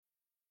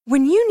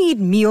When you need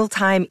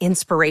mealtime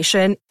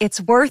inspiration,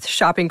 it's worth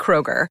shopping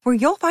Kroger, where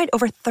you'll find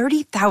over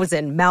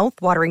 30,000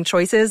 mouth-watering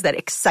choices that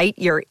excite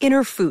your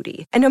inner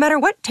foodie. And no matter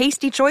what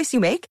tasty choice you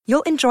make,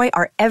 you'll enjoy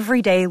our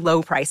everyday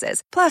low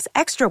prices, plus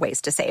extra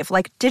ways to save,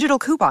 like digital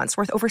coupons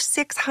worth over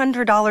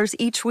 $600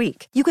 each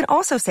week. You can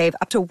also save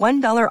up to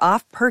 $1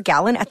 off per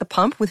gallon at the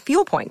pump with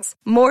fuel points.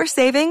 More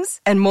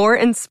savings and more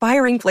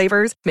inspiring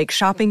flavors make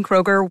shopping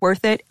Kroger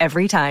worth it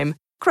every time.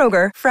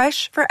 Kroger,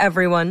 fresh for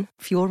everyone.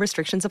 Fuel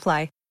restrictions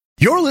apply.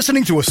 You're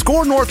listening to a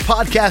Score North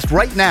podcast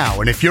right now,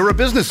 and if you're a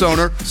business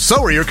owner, so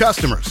are your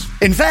customers.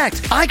 In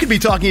fact, I could be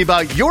talking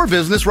about your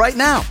business right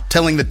now,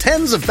 telling the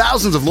tens of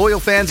thousands of loyal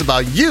fans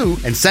about you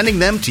and sending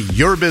them to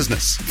your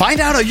business. Find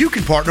out how you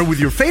can partner with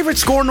your favorite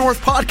Score North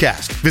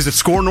podcast. Visit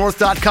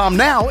scorenorth.com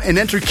now and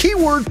enter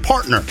keyword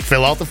partner.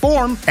 Fill out the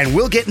form, and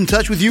we'll get in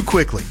touch with you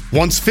quickly.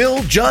 Once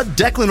Phil, Judd,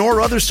 Declan, or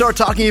others start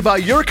talking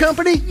about your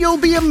company, you'll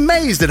be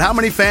amazed at how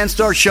many fans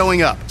start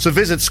showing up. So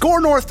visit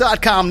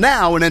scorenorth.com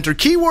now and enter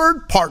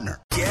keyword partner.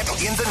 Get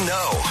in the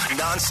know.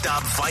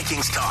 Non-stop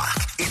Vikings talk.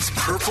 It's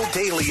Purple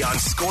Daily on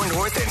Score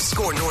North and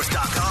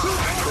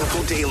ScoreNorth.com.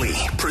 Purple Daily,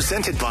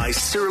 presented by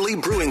Surly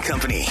Brewing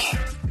Company.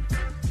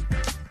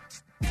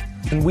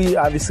 And we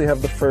obviously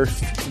have the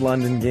first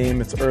London game.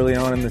 It's early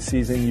on in the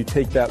season. You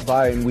take that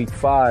bye in week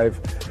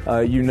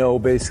 5, you know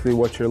basically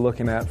what you're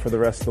looking at for the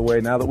rest of the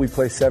way. Now that we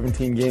play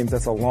 17 games,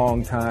 that's a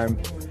long time.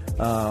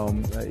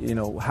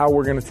 How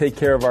we're going to take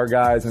care of our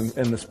guys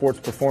and the sports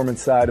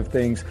performance side of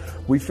things,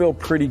 we feel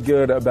pretty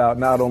good about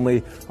not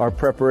only our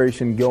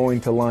preparation going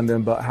to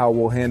London, but how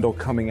we'll handle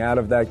coming out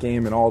of that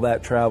game and all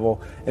that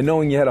travel. And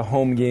knowing you had a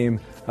home game,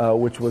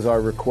 which was our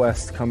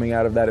request coming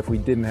out of that if we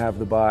didn't have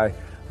the bye,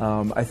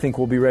 I think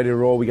we'll be ready to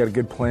roll. We got a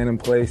good plan in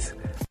place.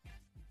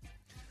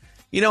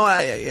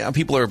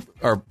 People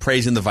are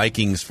praising the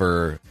Vikings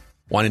for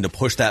wanting to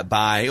push that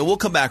bye. We'll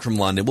come back from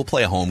London. We'll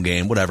play a home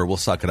game. Whatever. We'll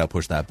suck it up,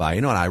 push that bye.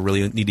 You know what I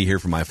really need to hear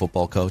from my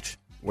football coach?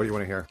 What do you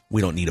want to hear? We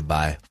don't need a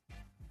bye.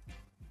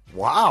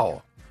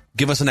 Wow.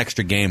 Give us an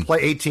extra game.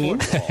 Play 18?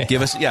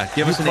 Give us an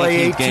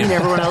 18th game.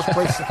 Everyone else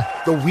plays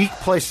the weak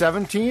play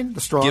 17.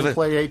 The strong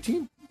play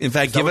 18. In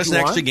fact, give us an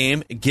extra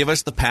game. Give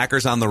us the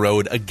Packers on the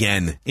road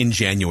again in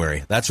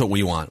January. That's what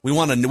we want. We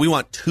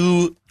want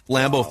 2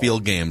 Lambeau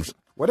Field games.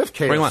 What if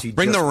KFC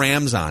bring the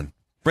Rams on?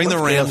 Bring the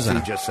Rams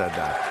on. Just said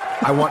that.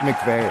 I want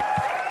McVay.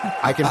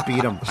 I can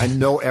beat him. I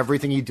know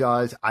everything he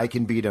does. I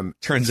can beat him.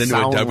 Turns into a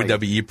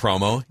WWE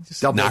promo. He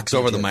just knocks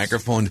over the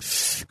microphone.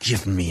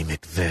 Give me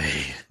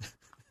McVay.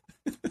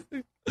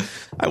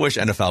 I wish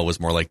NFL was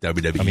more like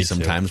WWE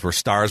sometimes, where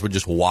stars would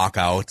just walk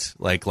out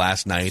like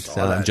last night.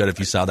 Judd, if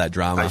you saw that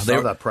drama. I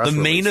saw that press The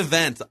release. main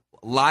event,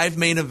 live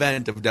main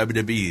event of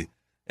WWE,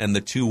 and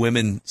the 2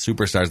 women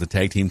superstars, the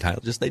tag team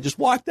title, they just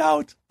walked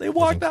out. They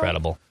walked out.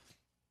 Incredible.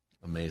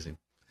 Amazing.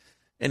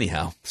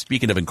 Anyhow,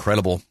 speaking of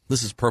incredible,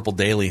 this is Purple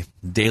Daily,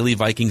 daily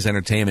Vikings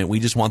entertainment.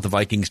 We just want the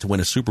Vikings to win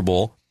a Super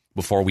Bowl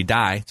before we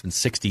die. It's been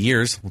 60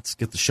 years. Let's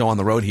get the show on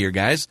the road here,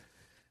 guys.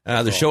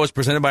 The show is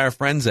presented by our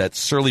friends at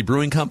Surly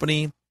Brewing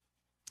Company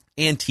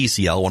and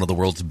TCL, one of the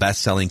world's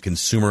best-selling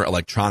consumer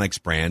electronics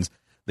brands.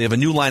 They have a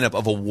new lineup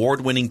of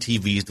award-winning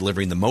TVs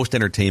delivering the most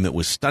entertainment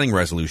with stunning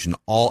resolution,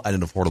 all at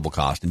an affordable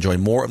cost. Enjoy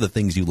more of the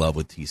things you love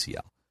with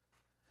TCL.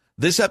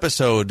 This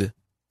episode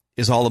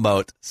is all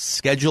about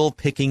schedule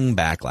picking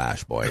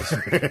backlash, boys.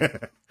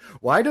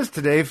 Why does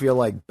today feel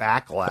like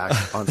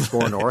backlash on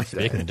Score North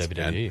Day? Speaking of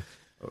WWE.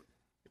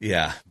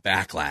 Yeah,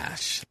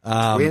 backlash.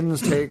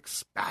 Wins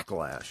takes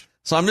backlash.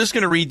 So I'm just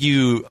going to read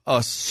you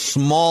a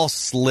small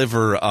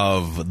sliver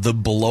of the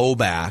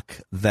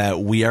blowback that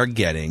we are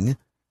getting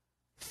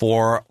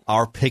for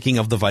our picking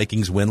of the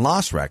Vikings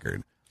win-loss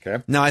record.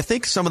 Okay. Now, I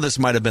think some of this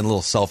might have been a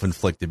little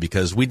self-inflicted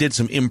because we did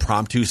some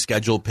impromptu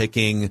schedule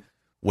picking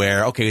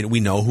where, okay, we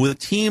know who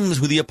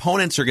the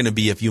opponents are going to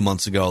be a few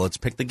months ago. Let's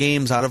pick the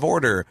games out of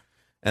order.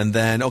 And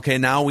then, okay,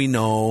 now we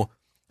know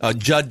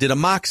Judd did a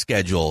mock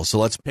schedule, so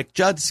let's pick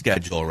Judd's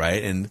schedule,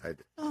 right? And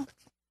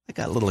I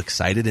got a little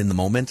excited in the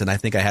moment, and I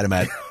think I had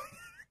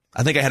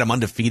him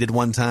undefeated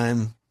one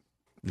time,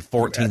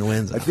 14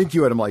 wins. I think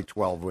you had him like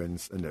 12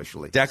 wins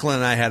initially. Actually, Declan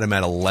and I had him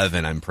at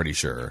 11, I'm pretty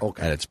sure,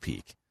 at its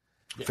peak.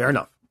 Fair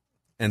enough.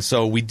 And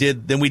so we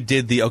did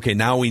okay,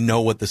 now we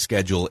know what the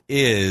schedule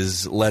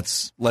is.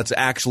 Let's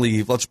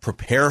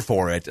prepare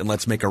for it and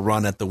let's make a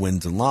run at the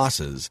wins and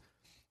losses.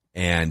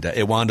 And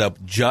it wound up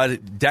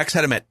Dex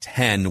had him at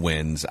 10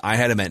 wins. I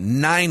had him at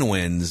 9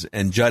 wins,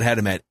 and Judd had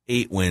him at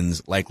 8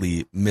 wins,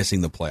 likely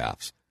missing the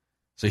playoffs.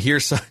 So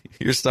here's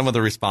some of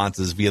the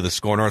responses via the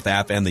Score North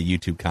app and the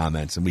YouTube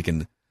comments, and we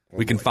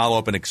can follow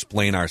up and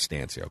explain our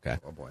stance here, okay?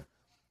 Oh boy.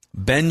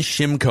 Ben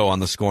Shimko on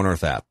the Score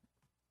North app.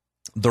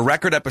 The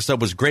record episode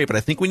was great, but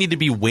I think we need to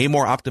be way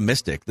more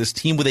optimistic. This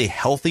team with a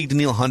healthy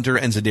Danielle Hunter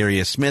and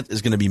Zadarius Smith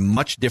is going to be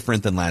much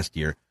different than last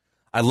year.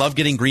 I love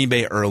getting Green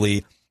Bay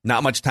early.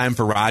 Not much time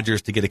for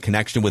Rodgers to get a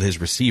connection with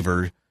his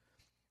receiver.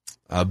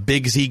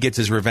 Big Z gets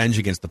his revenge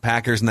against the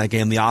Packers in that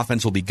game. The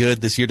offense will be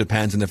good. This year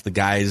depends on if the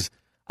guys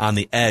on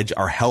the edge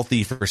are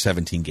healthy for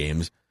 17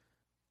 games.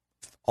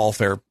 All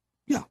fair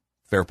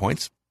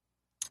points.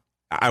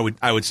 I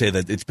would say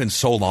that it's been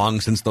so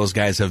long since those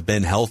guys have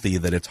been healthy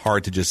that it's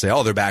hard to just say,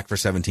 oh, they're back for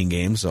 17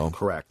 games. So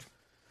correct.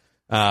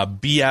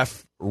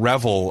 BF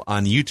Revel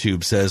on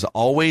YouTube says,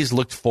 always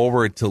looking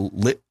forward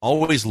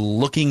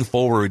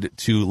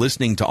to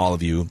listening to all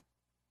of you.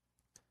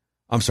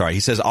 I'm sorry. He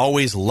says,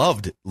 always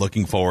loved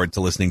looking forward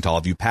to listening to all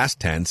of you. Past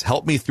tense.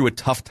 Help me through a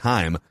tough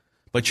time,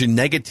 but your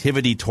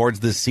negativity towards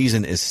this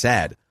season is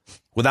sad.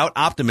 Without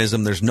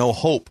optimism, there's no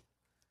hope.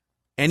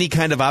 Any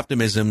kind of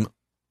optimism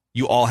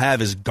you all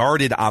have is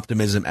guarded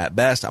optimism at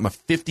best. I'm a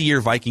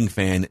 50-year Viking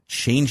fan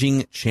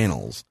changing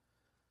channels.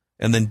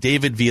 And then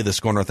David via the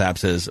Score North app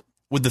says,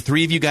 with the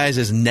three of you guys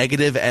as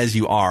negative as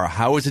you are,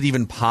 how is it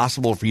even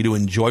possible for you to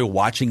enjoy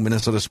watching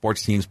Minnesota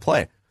sports teams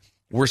play?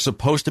 We're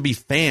supposed to be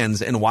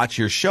fans and watch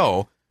your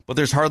show, but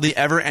there's hardly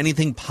ever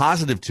anything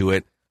positive to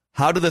it.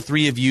 How do the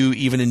three of you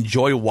even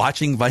enjoy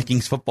watching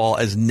Vikings football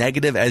as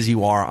negative as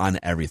you are on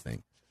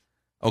everything?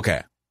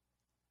 Okay.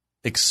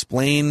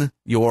 Explain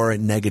your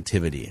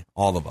negativity,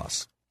 all of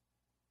us.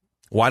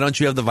 Why don't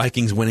you have the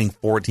Vikings winning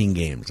 14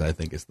 games, I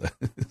think is the...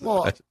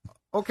 Well,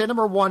 okay,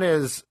 number one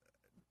is,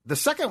 the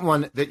second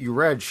one that you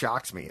read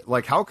shocks me.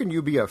 Like, how can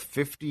you be a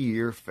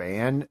 50-year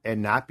fan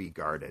and not be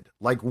guarded?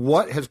 Like,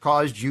 what has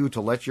caused you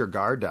to let your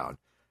guard down?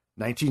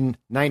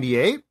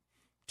 1998?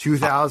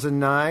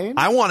 2009?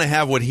 I want to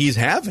have what he's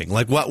having.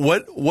 Like,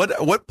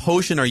 what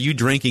potion are you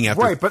drinking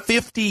after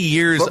 50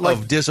 years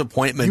of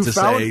disappointment to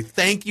say,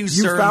 thank you,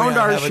 sir? You found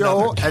our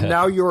show, and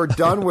now you're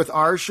done with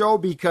our show?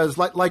 Because,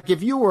 like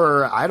if you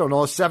were, I don't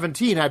know,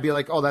 17, I'd be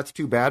like, oh, that's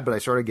too bad, but I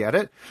sort of get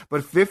it.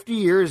 But 50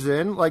 years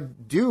in,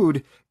 like,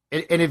 dude...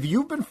 And if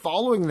you've been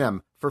following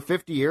them for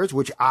 50 years,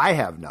 which I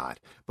have not,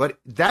 but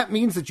that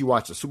means that you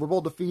watched the Super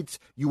Bowl defeats,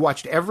 you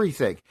watched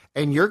everything,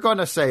 and you're going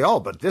to say, oh,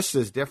 but this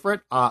is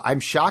different. I'm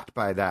shocked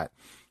by that.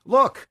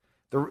 Look,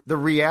 the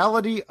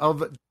reality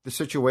of the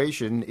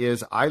situation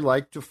is I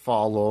like to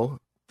follow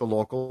the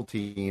local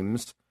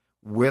teams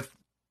with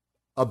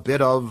a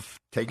bit of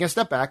taking a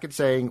step back and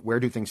saying, where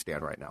do things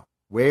stand right now?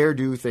 Where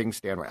do things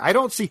stand right? I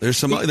don't see...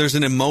 There's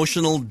an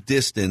emotional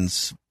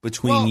distance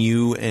between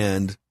you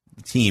and...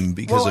 team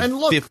because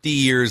of 50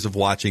 years of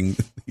watching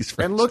these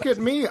franchises. And look at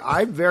me.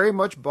 I very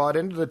much bought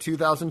into the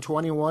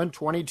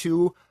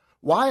 2021-22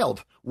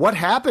 Wild. What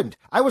happened?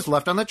 I was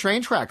left on the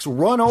train tracks,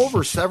 run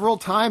over several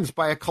times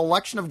by a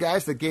collection of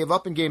guys that gave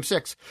up in Game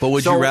 6. But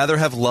would you rather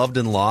have loved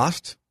and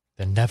lost?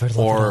 Than never love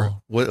at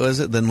all. What was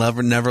it? Than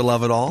never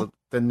love at all?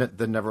 Than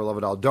never love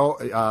at all.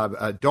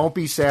 Don't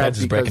be sad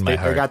because they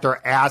got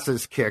their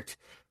asses kicked.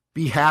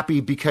 Be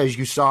happy because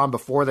you saw them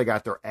before they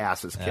got their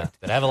asses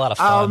kicked. They have a lot of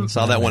fun.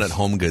 Saw that one at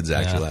Home Goods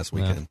last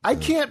weekend. I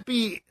can't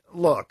be.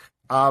 Look,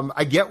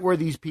 I get where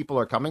these people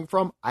are coming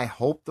from. I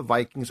hope the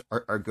Vikings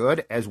are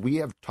good, as we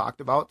have talked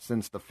about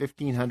since the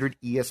 1500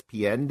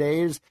 ESPN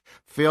days,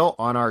 Phil,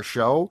 on our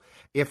show.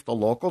 If the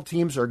local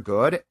teams are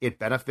good, it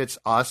benefits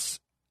us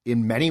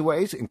in many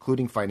ways,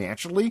 including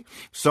financially.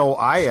 So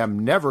I am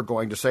never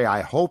going to say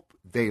I hope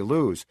they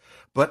lose.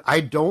 But I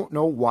don't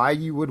know why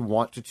you would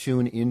want to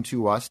tune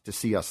into us to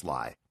see us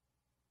lie.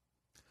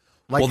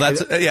 Like,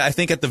 I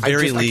think at the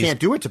very least... I can't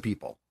do it to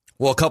people.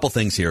 Well, a couple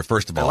things here.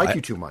 First of all... I like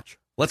you too much.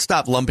 Let's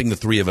stop lumping the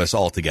three of us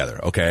all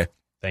together, okay?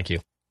 Thank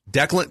you.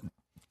 Declan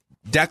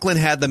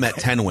had them at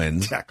 10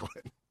 wins.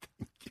 Declan.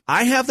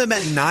 I have them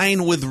at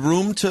 9 with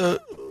room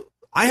to...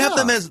 I have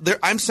them as...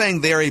 I'm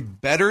saying they're a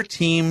better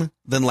team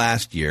than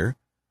last year.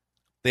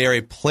 They are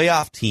a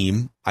playoff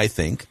team, I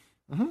think.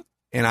 Mm-hmm.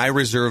 And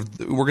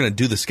we're going to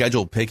do the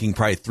schedule picking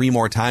probably 3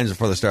 more times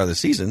before the start of the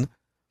season.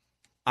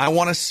 I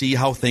want to see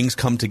how things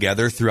come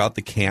together throughout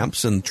the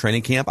camps and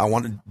training camp.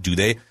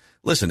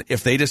 Listen,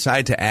 if they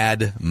decide to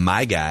add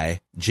my guy,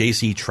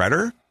 J.C.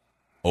 Treader,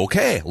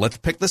 okay, let's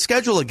pick the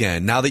schedule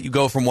again. Now that you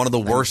go from one of the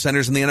worst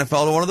centers in the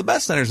NFL to one of the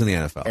best centers in the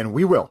NFL. And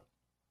we will.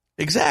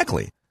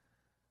 Exactly.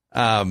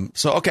 But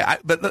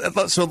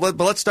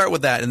let's start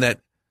with that, and that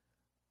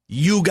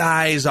you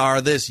guys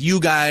are this, you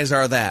guys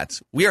are that.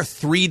 We are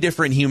 3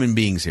 different human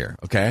beings here,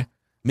 okay?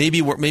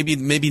 Maybe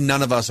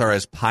none of us are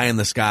as pie in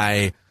the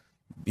sky,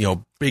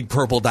 big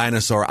purple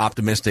dinosaur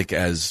optimistic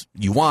as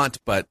you want,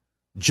 but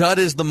Judd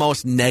is the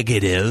most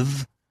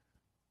negative,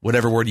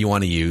 whatever word you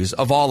want to use,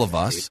 of all of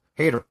us.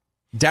 Hater.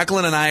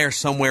 Declan and I are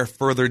somewhere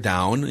further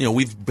down.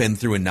 We've been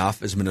through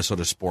enough as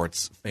Minnesota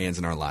sports fans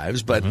in our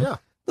lives, but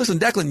listen,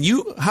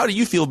 Declan, how do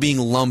you feel being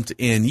lumped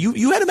in?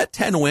 You had him at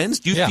 10 wins.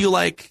 Do you feel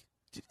like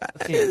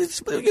it's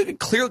a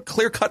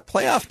clear-cut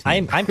playoff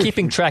team? I'm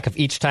keeping track of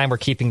each time we're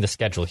keeping the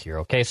schedule here,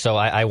 okay? So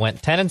I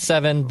went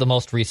 10-7 the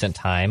most recent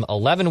time,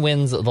 11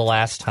 wins the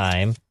last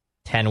time,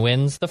 10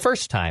 wins the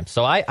first time.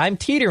 So I'm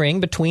teetering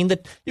between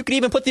you could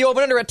even put the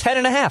over-under at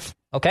 10.5,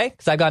 okay?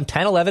 Because I've gone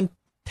 10, 11,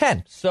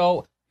 10.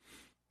 So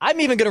I'm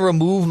even going to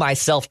remove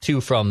myself,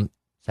 too, from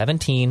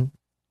 17,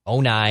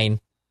 09,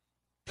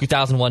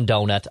 2001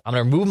 donut. I'm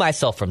going to remove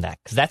myself from that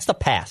because that's the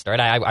past, all right?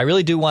 I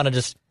really do want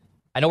to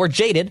I know we're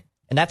jaded,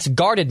 and that's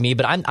guarded me,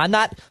 but I'm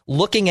not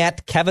looking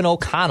at Kevin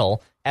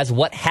O'Connell as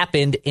what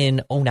happened in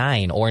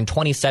 2009 or in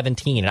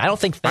 2017. And I don't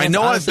think fans I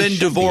know I've honestly been should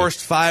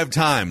divorced 5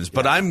 times,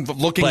 but I'm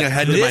looking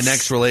ahead to my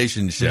next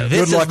relationship.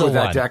 This Good luck is the with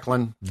one. that,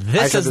 Declan.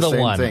 This is the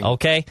one. Thing.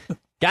 Okay,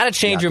 got to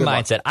change your good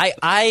luck. mindset.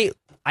 I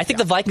think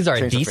the Vikings are a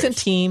Change the decent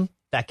face. team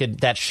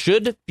that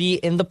should be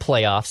in the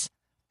playoffs.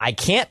 I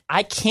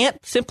can't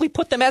simply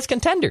put them as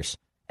contenders.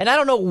 And I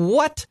don't know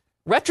what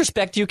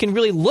retrospect you can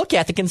really look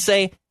at that can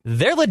say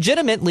they're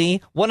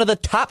legitimately one of the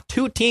top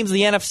 2 teams in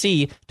the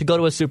NFC to go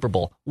to a Super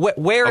Bowl.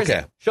 Where is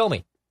it? Show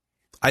me.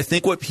 I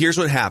think here's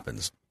what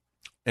happens,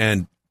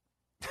 and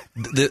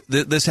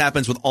this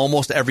happens with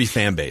almost every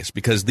fan base,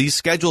 because these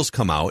schedules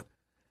come out,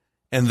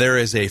 and there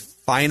is a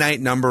finite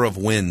number of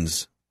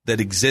wins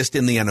that exist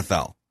in the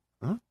NFL.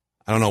 Huh?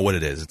 I don't know what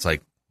it is. It's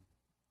like,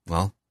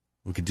 well,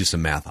 we could do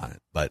some math on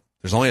it, but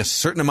there's only a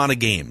certain amount of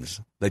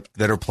games that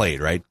are played,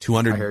 right?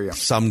 200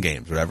 some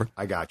games, whatever.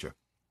 I got you.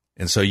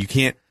 And so you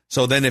can't.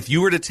 So then if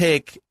you were to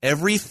take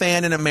every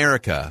fan in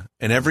America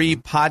and every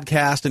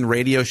podcast and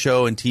radio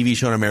show and TV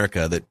show in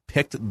America that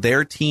picked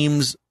their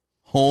team's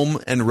home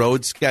and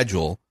road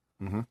schedule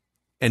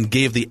and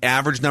gave the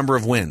average number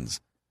of wins,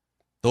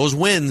 those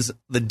wins,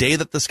 the day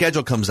that the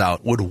schedule comes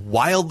out, would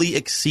wildly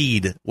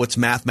exceed what's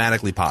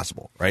mathematically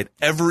possible, right?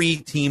 Every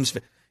team's,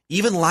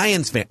 even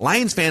Lions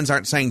fans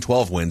aren't saying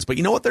 12 wins, but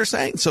you know what they're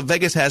saying? So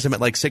Vegas has them at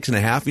like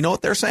 6.5. You know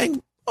what they're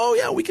saying? Oh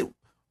yeah, we can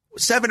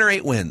 7 or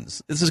 8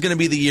 wins. This is going to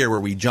be the year where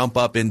we jump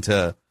up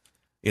into,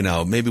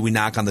 maybe we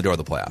knock on the door of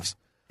the playoffs.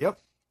 Yep.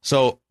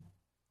 So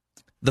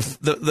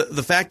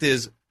the fact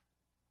is,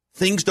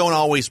 things don't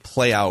always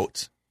play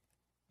out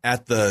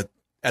at the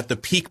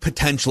peak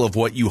potential of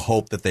what you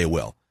hope that they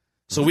will.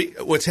 So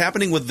what's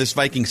happening with this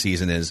Viking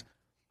season is,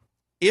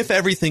 if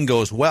everything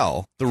goes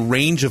well, the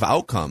range of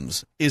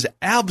outcomes is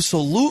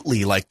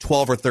absolutely like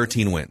 12 or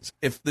 13 wins.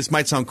 If this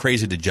might sound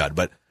crazy to Judd,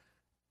 but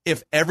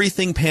if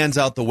everything pans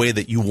out the way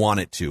that you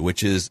want it to,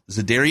 which is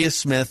Zadarius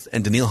Smith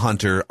and Danielle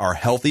Hunter are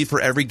healthy for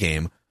every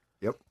game.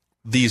 Yep.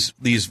 These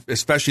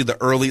especially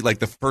the early, like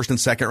the first and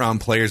second round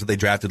players that they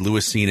drafted,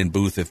 Lewis Cine and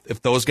Booth,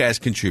 if those guys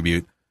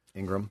contribute,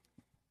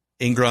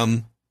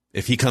 Ingram,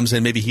 if he comes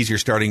in, maybe he's your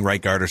starting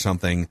right guard or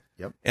something.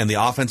 Yep. And the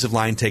offensive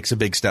line takes a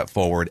big step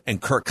forward,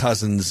 and Kirk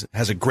Cousins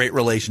has a great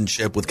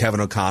relationship with Kevin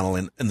O'Connell,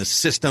 and the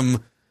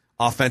system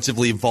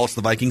offensively vaults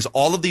the Vikings.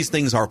 All of these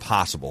things are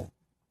possible.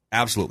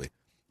 Absolutely.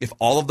 If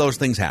all of those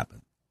things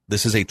happen,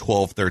 this is a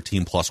 12,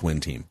 13 plus win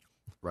team.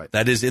 Right.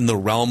 That is in the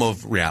realm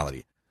of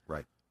reality.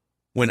 Right.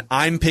 When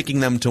I'm picking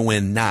them to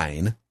win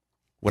 9,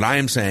 what I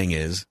am saying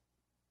is,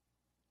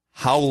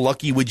 how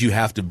lucky would you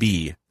have to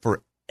be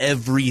for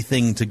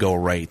everything to go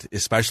right,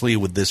 especially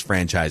with this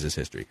franchise's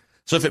history?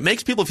 So if it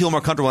makes people feel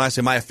more comfortable, I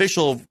say my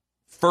official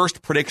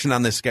first prediction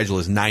on this schedule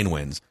is 9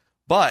 wins.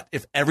 But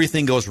if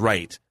everything goes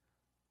right,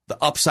 the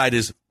upside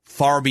is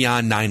far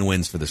beyond 9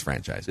 wins for this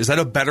franchise. Is that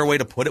a better way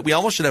to put it? We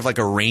almost should have like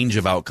a range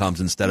of outcomes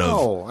instead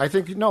of... I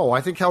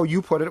think how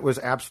you put it was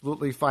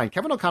absolutely fine.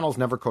 Kevin O'Connell's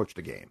never coached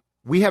a game.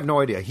 We have no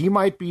idea. He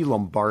might be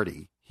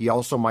Lombardi. He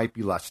also might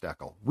be Les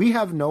Steckel. We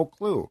have no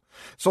clue.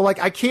 So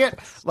I can't,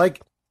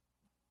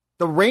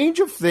 the range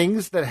of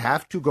things that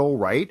have to go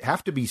right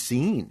have to be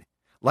seen.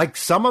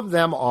 Some of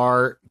them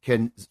are,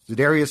 can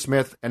Zadarius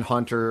Smith and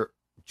Hunter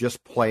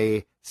just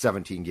play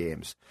 17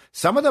 games?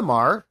 Some of them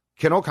are,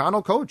 can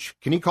O'Connell coach?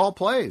 Can he call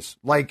plays?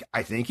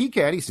 I think he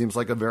can. He seems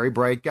like a very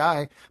bright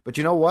guy. But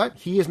you know what?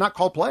 He has not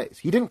called plays.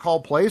 He didn't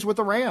call plays with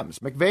the Rams.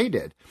 McVay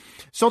did.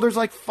 So there's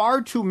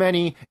far too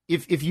many.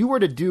 If you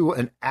were to do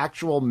an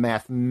actual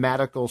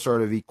mathematical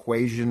sort of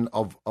equation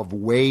of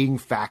weighing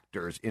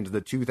factors into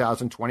the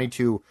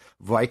 2022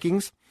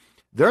 Vikings,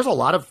 there's a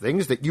lot of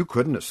things that you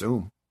couldn't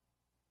assume.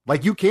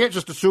 You can't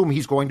just assume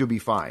he's going to be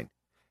fine.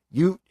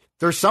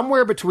 There's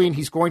somewhere between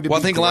he's going to be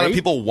Well, I think great. A lot of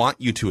people want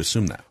you to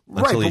assume that.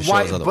 Until Right, he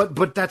shows otherwise.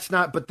 but that's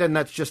not. But then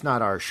that's just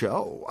not our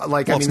show.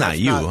 It's not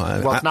you.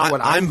 It's not what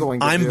I'm going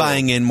to do. I'm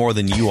buying in more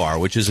than you are,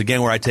 which is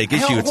again where I take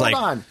issue. It's hold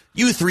on.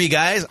 You 3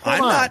 guys.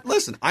 I'm not.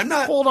 Listen, I'm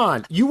not. Hold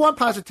on. You want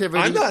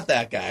positivity? I'm not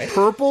that guy.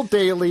 Purple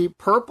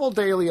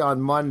Daily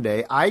on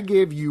Monday. I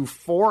gave you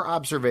 4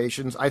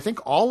 observations. I think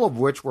all of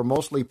which were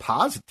mostly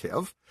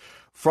positive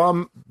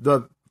from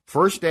the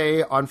first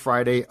day on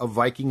Friday of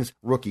Vikings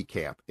rookie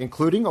camp,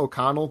 including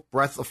O'Connell,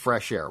 breath of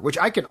fresh air, which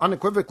I can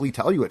unequivocally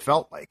tell you it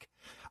felt like.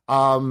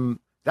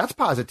 That's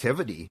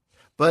positivity.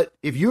 But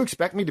if you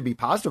expect me to be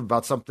positive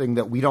about something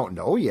that we don't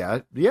know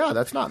yet,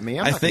 that's not me.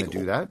 I'm not going to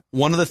do that.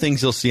 One of the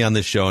things you'll see on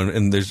this show,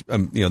 and there's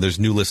there's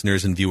new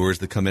listeners and viewers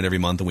that come in every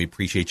month, and we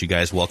appreciate you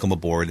guys. Welcome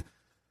aboard.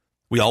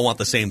 We all want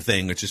the same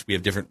thing. It's just we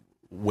have different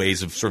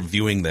ways of sort of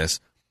viewing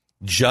this.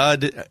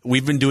 Judd,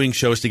 we've been doing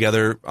shows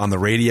together on the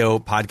radio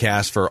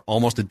podcast for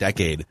almost a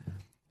decade.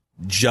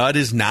 Judd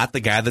is not the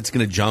guy that's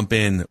going to jump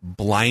in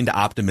blind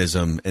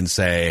optimism and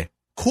say,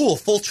 cool,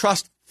 full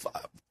trust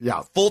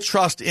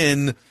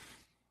in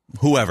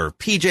whoever,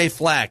 PJ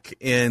Fleck,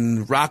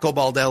 in Rocco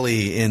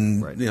Baldelli,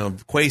 in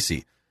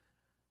Kwesi.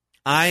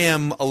 I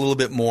am a little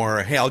bit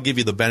more, hey, I'll give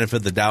you the benefit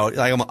of the doubt.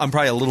 I'm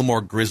probably a little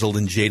more grizzled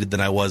and jaded than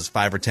I was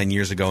 5 or 10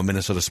 years ago.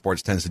 Minnesota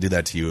sports tends to do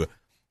that to you.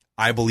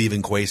 I believe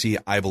in Kwesi.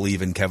 I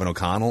believe in Kevin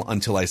O'Connell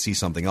until I see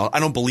something else. I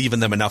don't believe in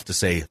them enough to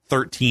say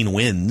 13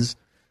 wins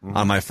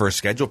on my first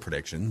schedule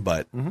prediction,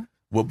 but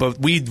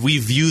we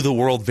view the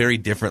world very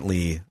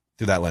differently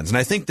through that lens. And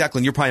I think,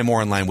 Declan, you're probably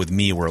more in line with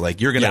me where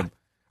like you're going to,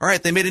 all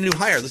right, they made a new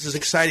hire. This is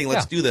exciting.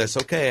 Let's do this.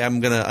 Okay, I'm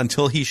going to,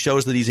 until he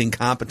shows that he's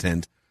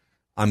incompetent,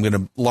 I'm going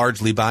to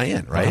largely buy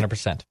in, right?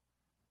 100%.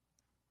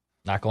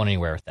 Not going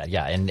anywhere with that.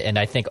 Yeah, and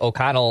I think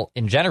O'Connell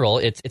in general,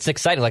 it's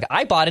exciting. Like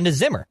I bought into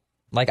Zimmer.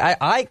 Like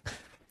I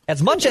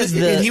as much as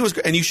the and he was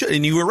and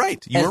you were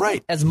right. You were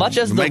right. As much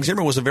as Mike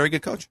Zimmer was a very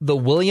good coach. The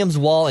Williams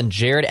Wall and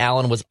Jared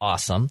Allen was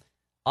awesome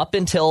up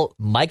until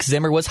Mike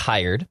Zimmer was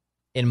hired.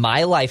 In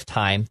my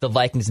lifetime, the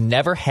Vikings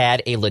never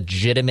had a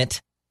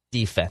legitimate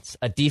defense,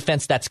 a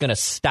defense that's going to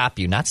stop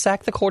you, not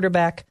sack the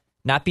quarterback,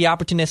 not be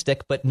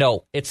opportunistic, but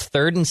no, it's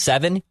 3rd and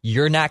 7.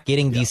 You're not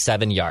getting these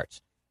 7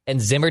 yards. And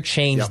Zimmer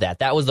changed that.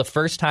 That was the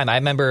first time I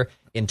remember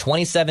in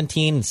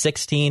 2017 and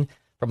 16,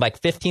 from like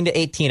 15 to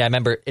 18, I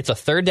remember it's a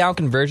 3rd down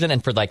conversion.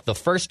 And for like the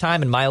first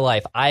time in my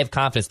life, I have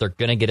confidence they're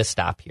going to get a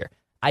stop here.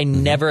 I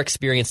never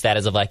experienced that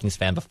as a Vikings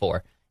fan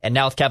before. And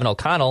now with Kevin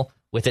O'Connell,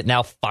 with it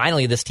now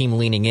finally this team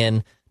leaning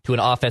in to an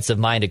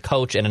offensive-minded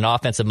coach and an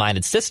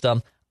offensive-minded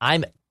system,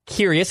 I'm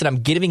curious and I'm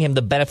giving him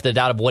the benefit of the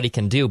doubt of what he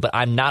can do, but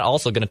I'm not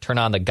also going to turn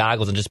on the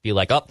goggles and just be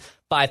like,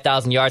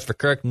 5,000 yards for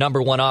Kirk,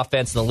 number 1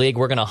 offense in the league,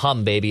 we're going to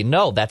hum, baby.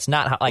 No, that's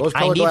not how, like,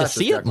 I need to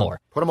see it more.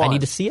 I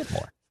need to see it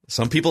more.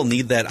 Some people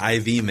need that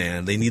IV,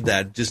 man. They need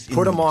that. Just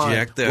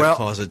inject that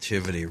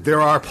positivity. There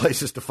are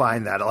places to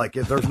find that. Like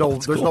there's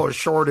no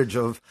shortage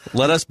of.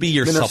 Let us be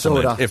your Minnesota.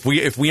 supplement.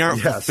 If we aren't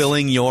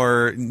fulfilling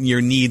your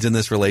needs in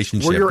this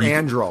relationship, we're your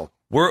Andro.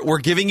 We're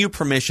giving you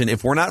permission.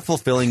 If we're not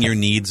fulfilling your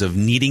needs of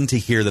needing to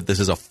hear that this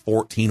is a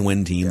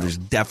 14-win team, there's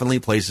definitely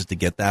places to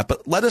get that.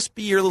 But let us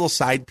be your little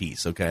side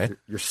piece, okay?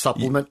 Your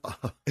supplement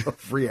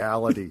of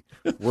reality.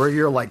 We're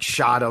your like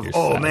shot of.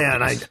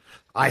 Man,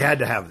 I had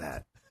to have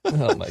that.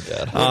 Oh, my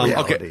God.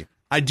 Okay.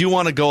 I do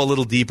want to go a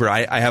little deeper.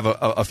 I have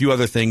a few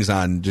other things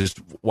on just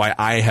why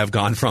I have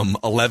gone from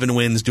 11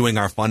 wins doing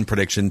our fun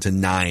prediction to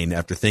 9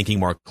 after thinking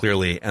more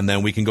clearly. And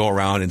then we can go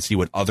around and see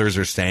what others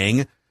are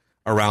saying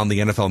around the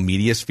NFL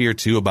media sphere,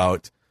 too,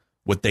 about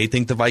what they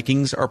think the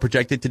Vikings are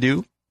projected to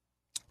do.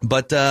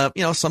 But,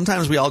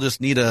 sometimes we all just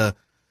need a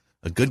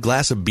good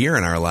glass of beer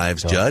in our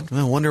lives, Judd.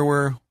 I wonder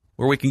where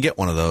we can get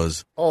one of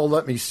those. Oh,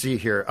 let me see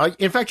here.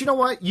 In fact, you know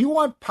what? You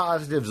want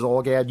positive,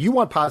 Zolgad. You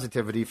want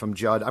positivity from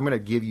Judd. I'm going to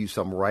give you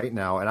some right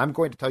now, and I'm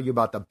going to tell you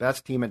about the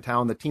best team in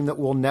town, the team that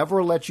will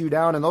never let you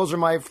down, and those are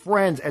my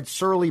friends at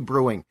Surly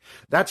Brewing.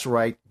 That's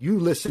right. You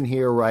listen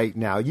here right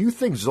now. You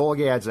think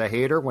Zolgad's a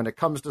hater when it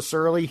comes to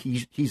Surly.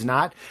 He's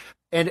not.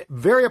 And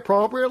very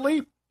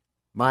appropriately,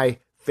 my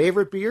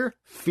favorite beer,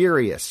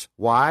 Furious.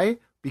 Why?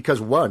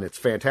 Because 1, it's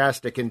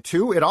fantastic, and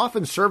 2, it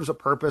often serves a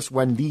purpose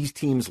when these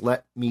teams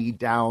let me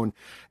down.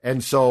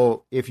 And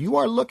so if you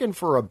are looking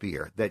for a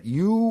beer that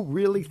you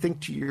really think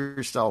to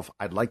yourself,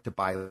 I'd like to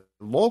buy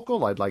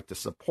local, I'd like to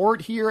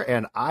support here,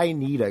 and I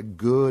need a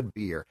good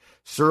beer,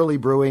 Surly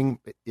Brewing,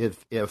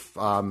 if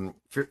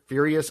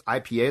Furious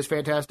IPA is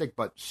fantastic,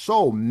 but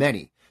so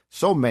many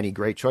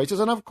great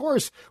choices. And of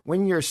course,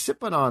 when you're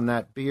sipping on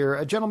that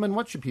beer, gentlemen,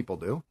 what should people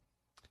do?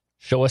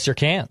 Show us your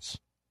cans.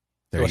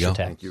 There you go.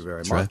 Thank you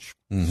very much.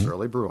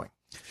 Surly Brewing.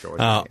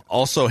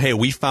 Also, hey,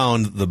 we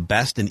found the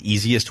best and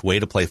easiest way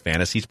to play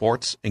fantasy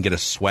sports and get a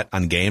sweat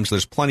on games. So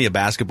there's plenty of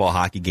basketball,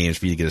 hockey games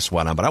for you to get a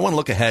sweat on. But I want to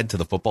look ahead to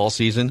the football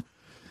season.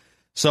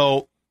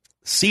 So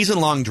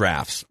season-long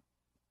drafts,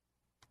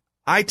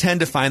 I tend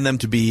to find them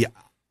to be,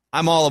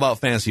 I'm all about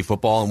fantasy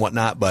football and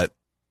whatnot, but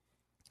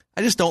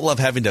I just don't love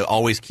having to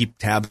always keep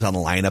tabs on the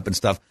lineup and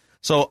stuff.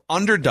 So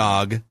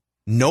Underdog,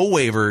 no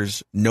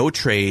waivers, no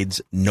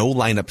trades, no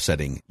lineup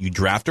setting. You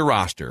draft a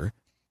roster.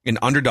 An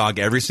Underdog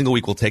every single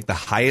week will take the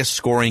highest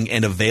scoring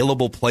and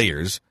available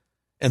players,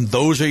 and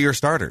those are your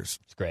starters.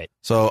 It's great.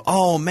 So,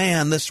 oh,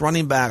 man, this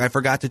running back, I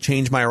forgot to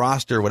change my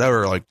roster,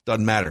 whatever. Like,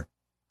 doesn't matter.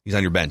 He's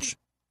on your bench.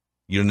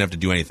 You don't have to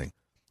do anything.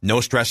 No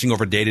stressing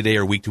over day-to-day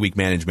or week-to-week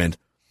management.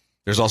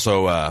 There's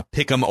also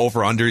pick-em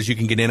over-unders you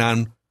can get in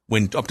on,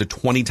 win up to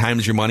 20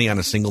 times your money on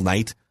a single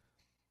night.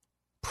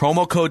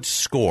 Promo code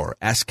SCORE,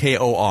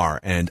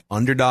 S-K-O-R, and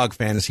Underdog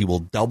Fantasy will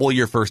double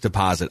your first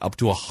deposit up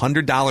to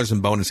 $100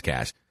 in bonus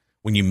cash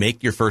when you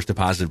make your first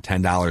deposit of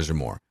 $10 or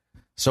more.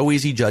 So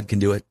easy, Judd can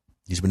do it.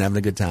 He's been having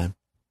a good time.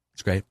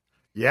 It's great.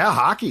 Yeah,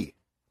 hockey.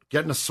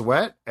 Getting a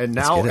sweat. And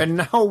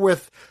now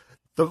with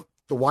the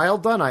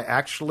Wild done, I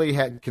actually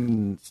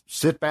can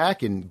sit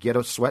back and get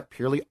a sweat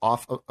purely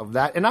off of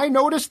that. And I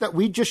noticed that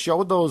we just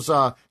showed those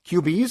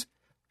QBs.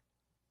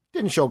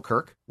 Didn't show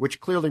Kirk, which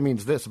clearly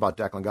means this about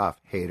Declan Goff.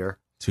 Hater.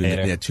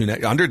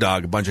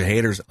 Underdog, a bunch of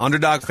haters.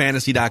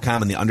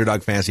 UnderdogFantasy.com and the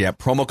Underdog Fantasy app.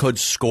 Promo code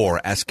SCORE,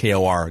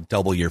 S-K-O-R,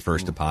 double your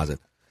first deposit.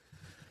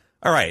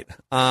 All right.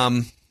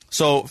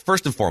 So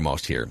first and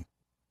foremost here,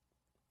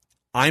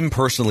 I'm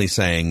personally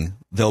saying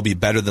they'll be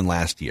better than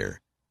last year.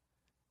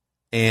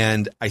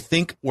 And I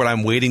think what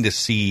I'm waiting to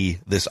see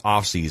this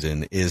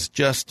offseason is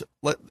just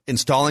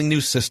installing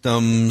new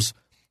systems.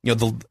 You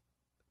know,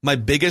 My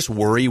biggest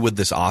worry with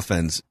this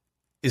offense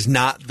is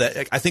not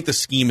that I think the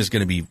scheme is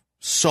going to be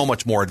so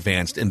much more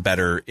advanced and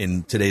better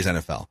in today's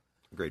NFL.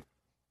 Agreed.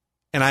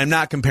 And I'm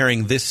not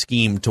comparing this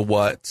scheme to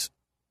what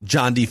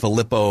John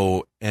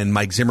DeFilippo and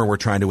Mike Zimmer were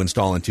trying to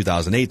install in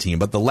 2018.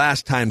 But the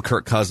last time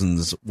Kirk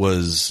Cousins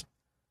was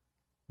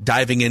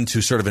diving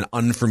into sort of an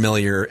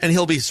unfamiliar, and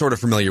he'll be sort of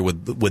familiar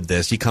with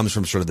this. He comes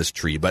from sort of this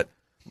tree. But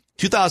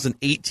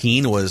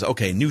 2018 was,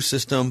 okay, new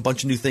system,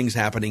 bunch of new things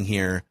happening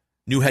here,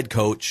 new head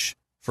coach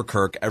for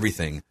Kirk,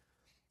 everything.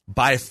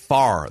 By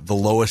far the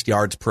lowest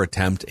yards per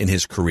attempt in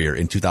his career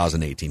in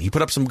 2018. He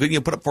put up some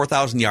good, put up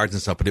 4,000 yards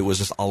and stuff, but it was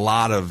just a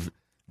lot of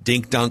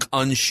dink dunk,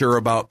 unsure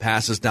about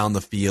passes down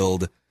the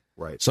field.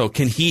 Right. So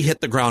can he hit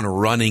the ground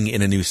running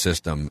in a new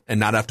system and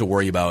not have to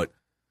worry about,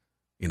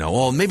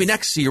 well, maybe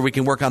next year we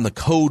can work on the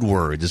code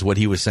words, is what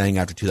he was saying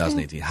after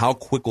 2018. How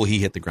quick will he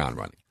hit the ground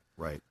running?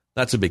 Right.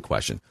 That's a big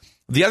question.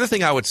 The other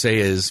thing I would say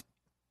is,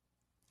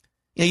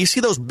 you see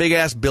those big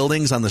ass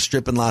buildings on the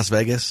Strip in Las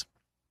Vegas?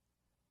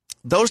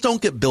 Those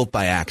don't get built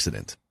by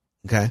accident,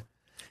 okay?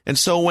 And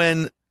so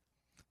when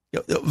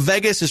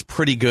Vegas is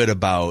pretty good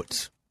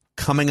about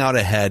coming out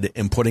ahead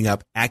and putting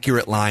up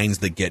accurate lines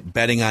that get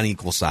betting on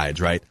equal sides,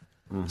 right?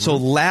 Mm-hmm. So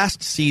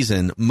last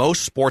season,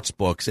 most sports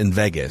books in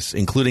Vegas,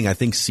 including I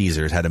think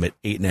Caesars, had them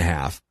at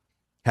 8.5,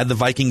 had the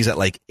Vikings at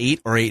like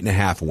 8 or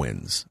 8.5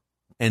 wins,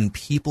 and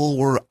people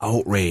were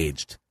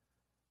outraged.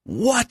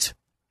 What?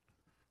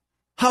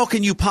 How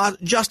can you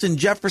Justin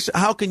Jefferson?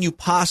 How can you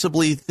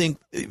possibly think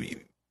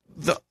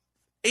the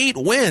 8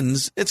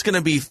 wins, it's going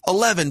to be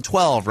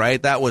 11-12,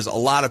 right? That was a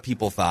lot of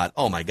people thought,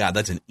 oh my God,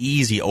 that's an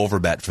easy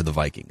overbet for the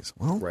Vikings.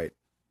 Well, right.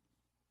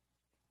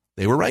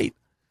 They were right.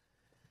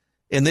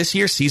 And this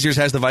year, Caesars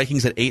has the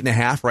Vikings at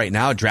 8.5 right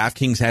now.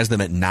 DraftKings has them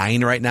at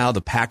 9 right now.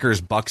 The Packers,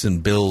 Bucks,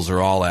 and Bills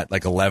are all at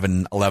like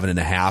 11,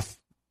 11.5.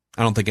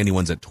 I don't think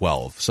anyone's at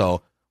 12.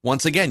 So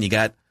once again, you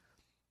got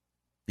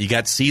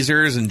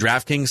Caesars and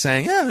DraftKings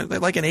saying, yeah, they're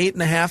like an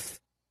 8.5,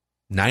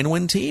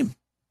 9-win team.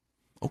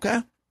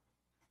 Okay.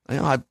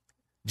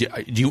 Do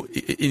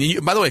you,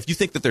 by the way, if you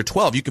think that they're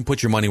 12, you can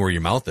put your money where your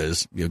mouth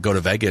is. Go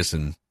to Vegas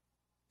and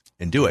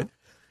do it.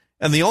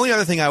 And the only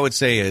other thing I would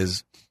say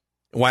is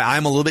why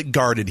I'm a little bit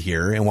guarded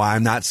here and why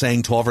I'm not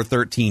saying 12 or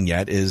 13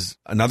 yet is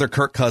another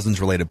Kirk Cousins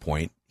related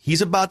point.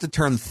 He's about to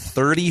turn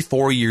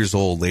 34 years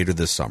old later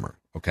this summer.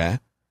 Okay.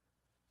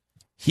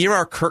 Here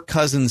are Kirk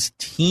Cousins'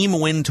 team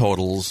win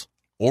totals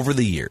over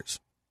the years.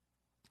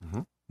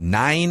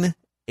 9,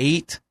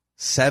 8,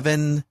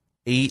 7,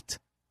 8,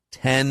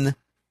 10,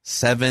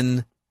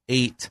 7,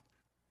 8.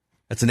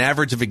 That's an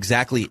average of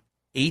exactly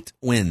 8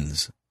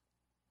 wins.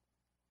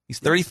 He's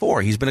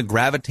 34. He's been a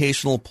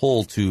gravitational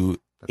pull to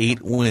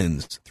 8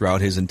 wins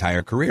throughout his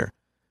entire career.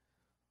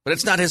 But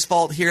it's not his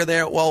fault here,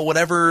 there. Well,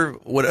 whatever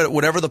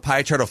the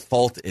pie chart of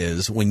fault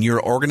is, when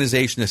your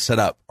organization is set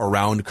up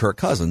around Kirk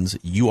Cousins,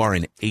 you are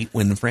an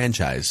 8-win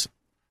franchise,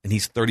 and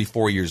he's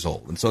 34 years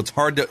old. And so it's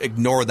hard to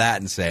ignore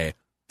that and say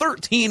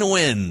 13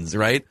 wins,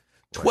 right?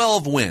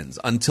 12 wins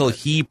until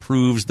he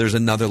proves there's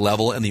another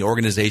level and the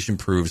organization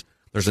proves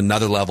there's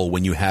another level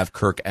when you have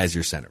Kirk as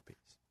your centerpiece.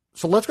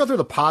 So let's go through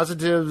the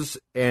positives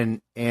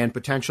and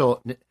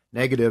potential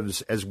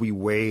negatives as we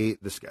weigh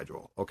the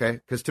schedule, okay?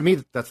 Because to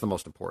me, that's the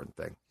most important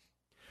thing.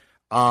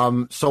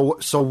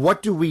 So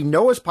what do we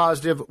know is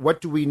positive? What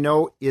do we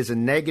know is a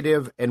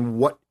negative? And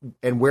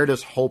where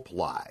does hope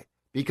lie?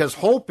 Because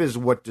hope is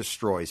what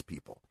destroys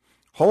people.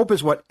 Hope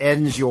is what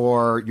ends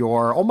your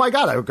oh my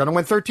God, I'm going to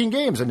win 13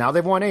 games and now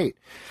they've won 8.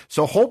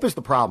 So hope is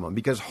the problem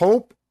because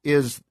hope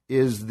is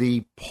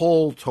the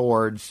pull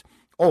towards,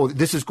 oh,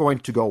 this is going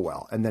to go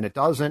well. And then it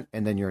doesn't.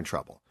 And then you're in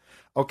trouble.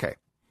 Okay.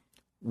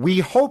 We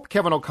hope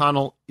Kevin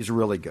O'Connell is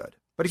really good,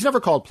 but he's never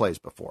called plays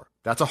before.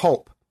 That's a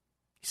hope.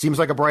 He seems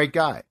like a bright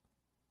guy,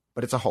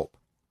 but it's a hope.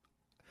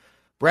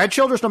 Brad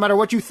Childress, no matter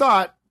what you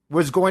thought,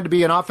 was going to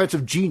be an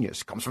offensive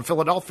genius. Comes from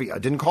Philadelphia.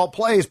 Didn't call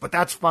plays, but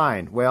that's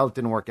fine. Well, it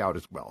didn't work out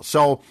as well.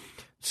 So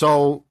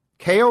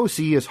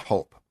KOC is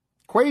hope.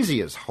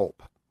 Kwesi is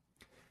hope.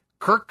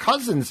 Kirk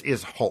Cousins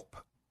is hope.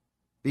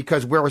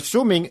 Because we're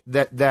assuming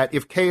that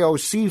if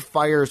KOC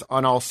fires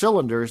on all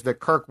cylinders,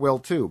 that Kirk will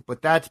too.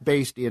 But that's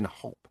based in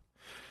hope.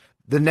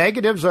 The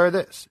negatives are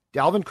this.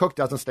 Dalvin Cook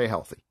doesn't stay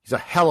healthy. He's a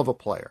hell of a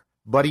player.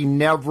 But he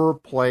never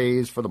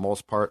plays, for the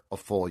most part, a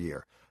full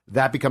year.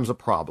 That becomes a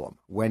problem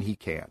when he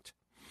can't.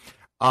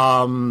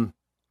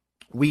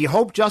 We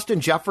hope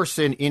Justin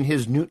Jefferson in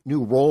his new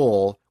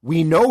role.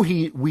 We know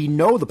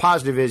the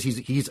positive is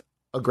he's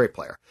a great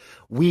player.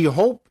 We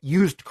hope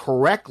used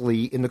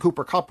correctly in the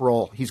Cooper Kupp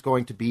role, he's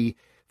going to be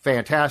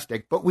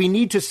fantastic. But we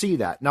need to see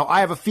that. Now I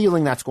have a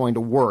feeling that's going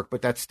to work,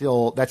 but that's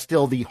still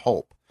the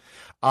hope.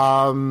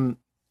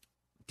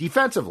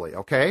 Defensively,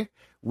 okay,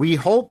 we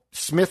hope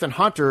Smith and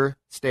Hunter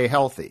stay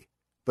healthy,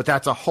 but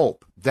that's a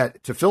hope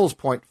that, to Phil's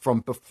point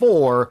from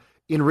before,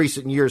 in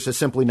recent years has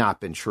simply not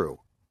been true.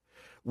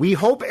 We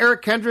hope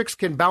Eric Kendricks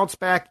can bounce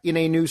back in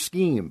a new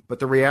scheme, but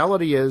the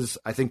reality is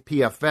I think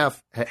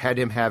PFF had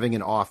him having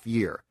an off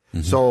year.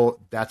 Mm-hmm. So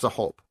that's a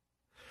hope.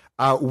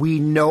 We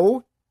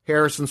know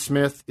Harrison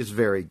Smith is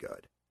very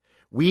good.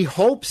 We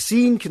hope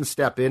Scene can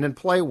step in and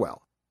play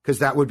well, because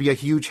that would be a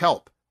huge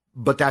help.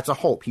 But that's a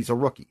hope. He's a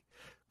rookie.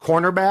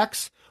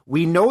 Cornerbacks,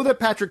 we know that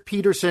Patrick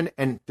Peterson,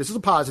 and this is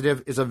a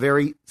positive, is a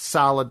very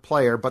solid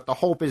player, but the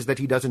hope is that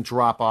he doesn't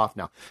drop off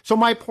now. So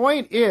my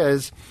point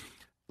is,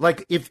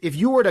 like, if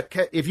you were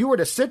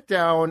to sit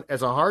down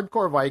as a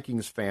hardcore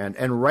Vikings fan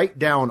and write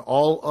down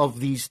all of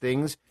these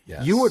things,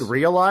 yes, you would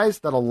realize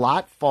that a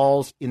lot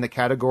falls in the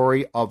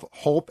category of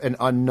hope and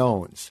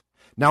unknowns.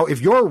 Now,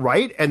 if you're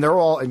right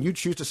and you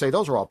choose to say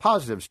those are all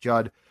positives,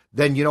 Judd,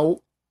 then,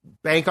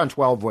 bank on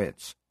 12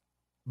 wins.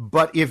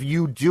 But if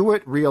you do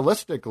it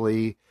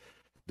realistically,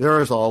 there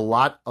is a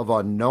lot of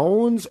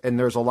unknowns and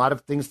there's a lot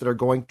of things that are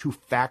going to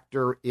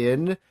factor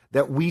in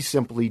that we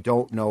simply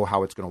don't know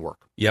how it's going to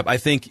work. Yep, I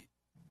think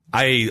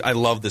I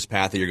love this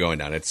path that you're going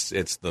down.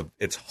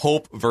 It's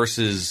hope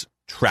versus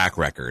track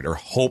record, or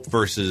hope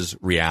versus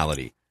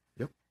reality.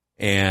 Yep.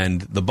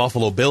 And the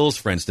Buffalo Bills,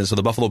 for instance, so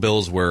the Buffalo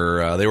Bills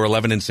were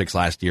 11-6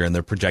 last year, and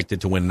they're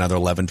projected to win another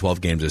 11, 12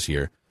 games this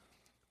year.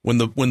 When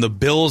the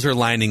Bills are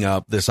lining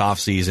up this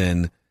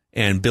offseason,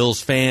 and Bills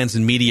fans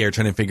and media are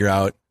trying to figure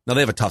out, now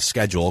they have a tough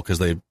schedule because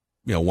they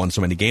won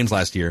so many games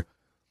last year,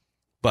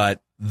 but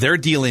they're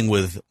dealing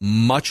with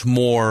much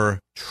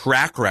more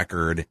track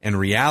record and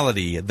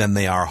reality than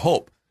they are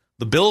hope.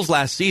 The Bills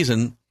last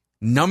season,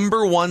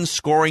 number one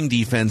scoring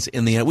defense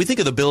in we think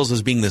of the Bills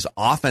as being this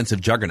offensive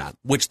juggernaut,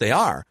 which they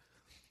are.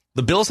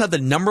 The Bills had the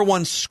number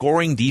one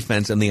scoring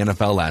defense in the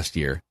NFL last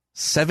year,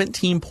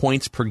 17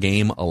 points per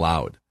game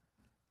allowed.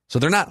 So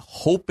they're not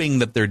hoping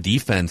that their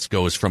defense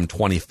goes from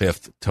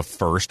 25th to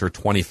 1st, or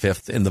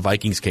 25th in the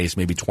Vikings case,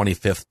 maybe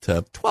 25th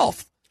to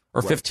 12th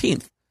or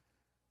 15th.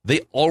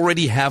 They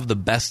already have the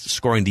best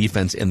scoring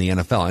defense in the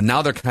NFL, and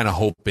now they're kind of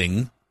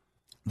hoping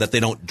that they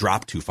don't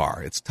drop too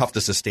far. It's tough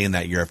to sustain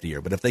that year after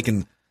year, but if they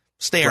can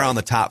stay around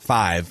the top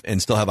 5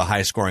 and still have a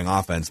high-scoring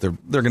offense, they're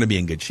going to be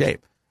in good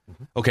shape.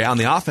 Mm-hmm. Okay, on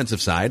the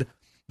offensive side,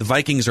 the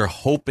Vikings are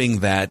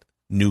hoping that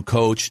new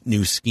coach,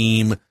 new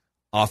scheme,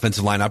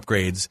 offensive line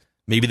upgrades,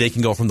 maybe they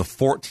can go from the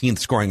 14th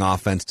scoring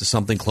offense to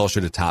something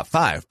closer to top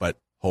 5, but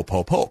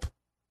hope.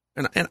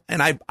 And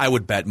I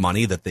would bet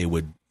money that they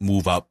would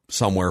move up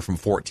somewhere from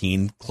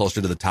 14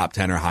 closer to the top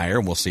 10 or higher,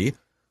 and we'll see.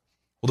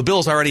 Well, the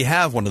Bills already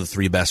have one of the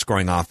 3 best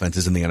scoring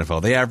offenses in the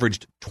NFL. They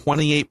averaged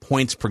 28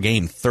 points per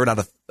game, third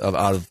out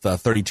of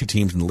 32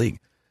 teams in the league.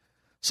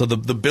 So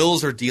the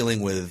Bills are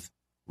dealing with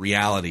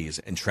realities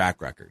and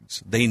track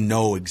records. They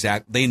know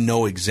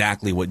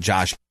exactly what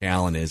Josh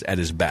Allen is at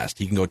his best.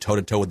 He can go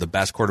toe-to-toe with the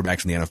best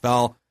quarterbacks in the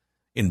NFL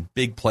in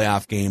big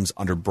playoff games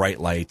under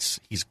bright lights.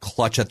 He's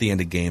clutch at the end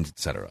of games,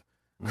 etc.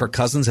 Kirk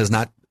Cousins has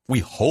not. We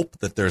hope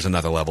that there's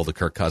another level to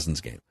Kirk Cousins'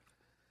 game.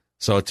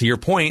 So to your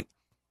point,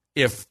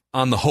 if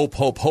on the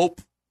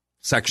hope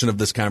section of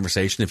this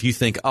conversation, if you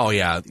think, oh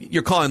yeah,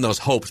 you're calling those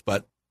hopes,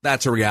 but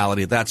that's a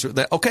reality.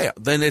 Okay.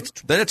 Then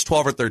it's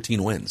 12 or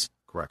 13 wins.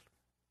 Correct.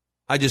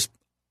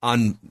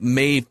 On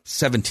May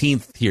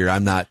 17th here,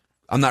 I'm not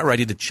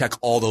ready to check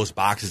all those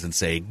boxes and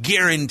say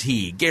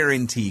guarantee.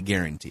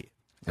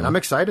 And I'm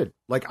excited.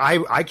 Like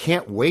I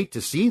can't wait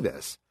to see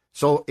this.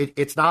 So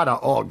it's not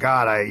oh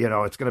God,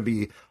 it's going to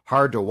be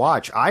hard to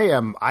watch. I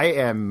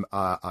am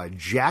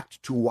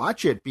jacked to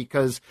watch it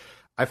because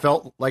I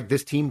felt like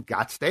this team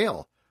got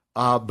stale.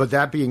 But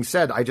that being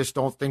said, I just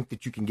don't think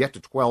that you can get to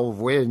 12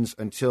 wins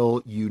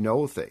until you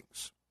know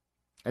things,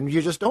 and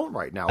you just don't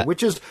right now.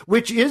 Which is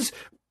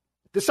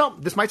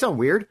this might sound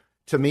weird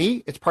to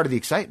me. It's part of the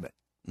excitement.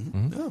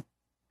 Mm-hmm. Yeah.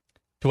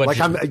 To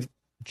what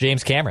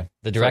James Cameron,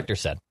 the director,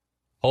 said,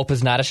 hope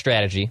is not a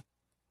strategy,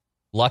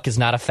 luck is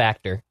not a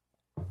factor.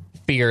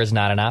 Fear is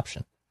not an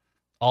option.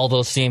 All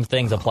those same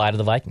things apply to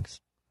the Vikings.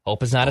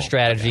 Hope is not a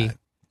strategy.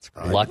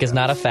 Luck is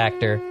not a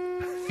factor.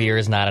 Fear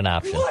is not an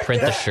option.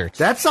 Print the shirts.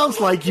 That sounds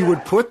like you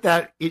would put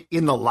that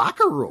in the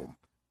locker room.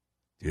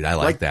 Dude, I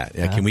like that.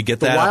 Yeah, can we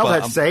get that? The Wild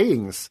had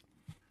sayings.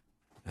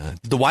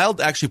 The Wild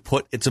actually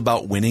put "it's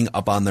about winning"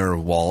 up on their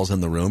walls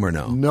in the room, or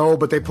no? No,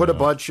 but they put a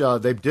bunch.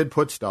 They did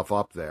put stuff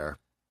up there.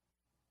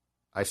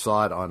 I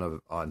saw it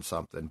on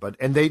something,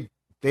 and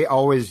they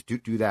always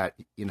do that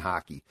in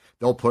hockey.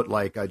 They'll put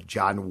like a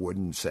John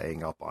Wooden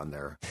saying up on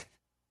there.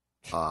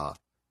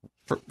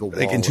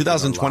 Like in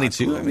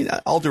 2022, I mean,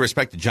 all due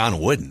respect to John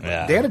Wooden.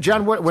 Yeah. They had a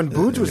John Wooden. When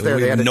Boots was there,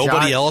 they had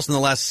nobody else in the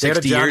last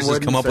 60 years has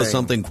come up with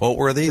something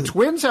quote-worthy. The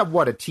Twins have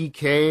a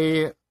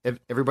TK,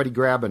 everybody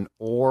grab an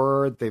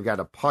oar. They've got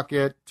a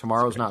pucket.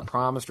 Tomorrow's not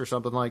promised or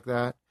something like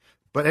that.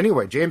 But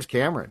anyway, James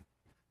Cameron.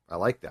 I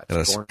like that.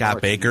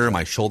 Scott Baker,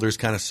 my shoulder's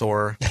kind of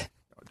sore.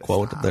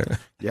 Quote there.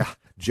 Yeah.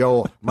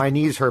 Joe, my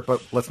knees hurt,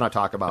 but let's not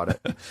talk about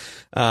it.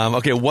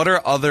 Okay, what are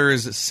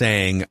others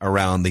saying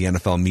around the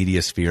NFL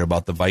media sphere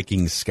about the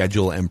Vikings'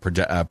 schedule and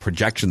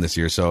projection this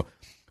year? So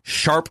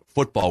Sharp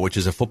Football, which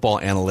is a football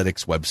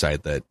analytics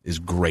website that is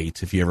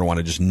great if you ever want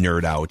to just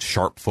nerd out,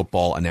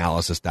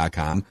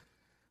 sharpfootballanalysis.com.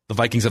 The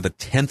Vikings have the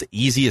 10th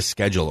easiest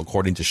schedule,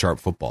 according to Sharp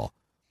Football.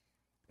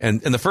 And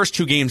the first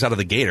 2 games out of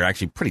the gate are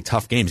actually pretty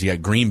tough games. You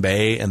got Green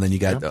Bay, and then you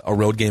got a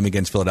road game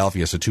against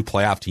Philadelphia, so 2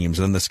 playoff teams,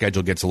 and then the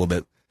schedule gets a little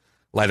bit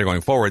lighter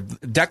going forward.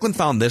 Declan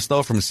found this,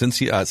 though, from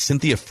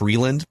Cynthia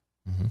Freeland,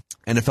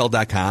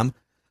 NFL.com.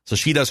 So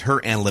she does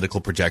her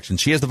analytical projection.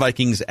 She has the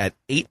Vikings at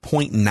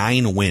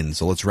 8.9 wins.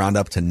 So let's round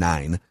up to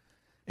 9.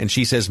 And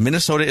she says,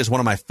 Minnesota is one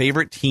of my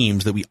favorite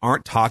teams that we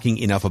aren't talking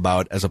enough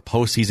about as a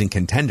postseason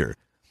contender.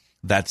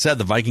 That said,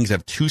 the Vikings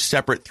have 2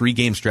 separate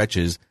 3-game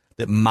stretches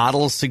that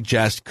models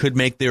suggest could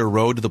make their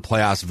road to the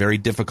playoffs very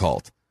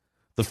difficult.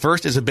 The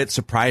first is a bit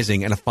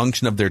surprising and a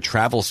function of their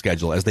travel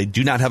schedule, as they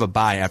do not have a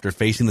bye after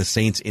facing the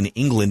Saints in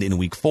England in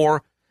Week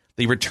 4.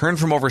 They return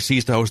from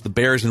overseas to host the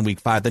Bears in Week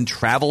 5, then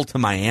travel to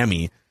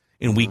Miami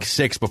in Week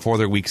 6 before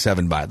their Week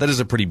 7 bye. That is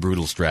a pretty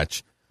brutal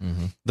stretch.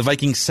 The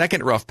Vikings'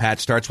 second rough patch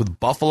starts with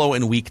Buffalo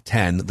in Week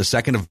 10, the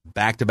second of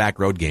back-to-back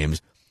road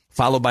games,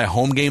 followed by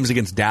home games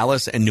against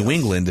Dallas and New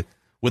England,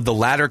 with the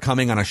latter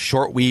coming on a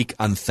short week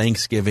on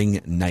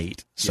Thanksgiving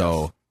night.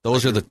 So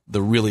those are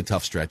the really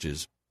tough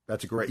stretches.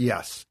 That's a great,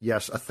 yes,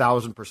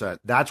 1,000%.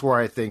 That's where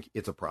I think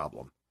it's a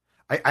problem.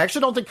 I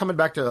actually don't think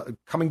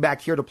coming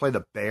back here to play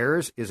the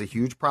Bears is a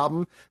huge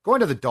problem. Going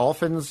to the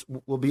Dolphins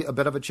will be a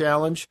bit of a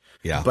challenge.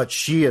 Yeah. But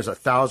she is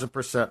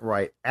 1,000%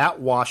 right. At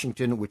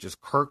Washington, which is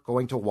Kirk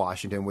going to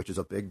Washington, which is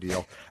a big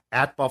deal.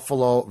 At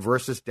Buffalo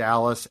versus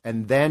Dallas,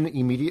 and then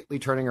immediately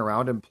turning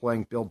around and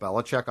playing Bill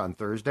Belichick on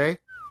Thursday.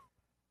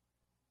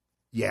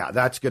 Yeah, I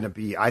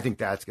think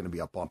that's going to be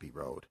a bumpy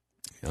road.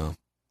 Yeah.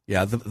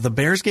 Yeah, the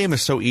Bears game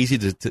is so easy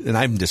to and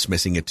I'm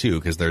dismissing it too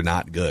because they're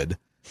not good.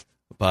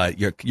 But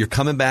you're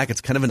coming back. It's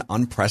kind of an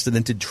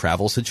unprecedented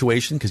travel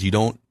situation because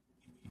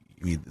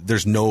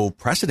there's no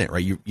precedent,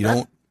 right? You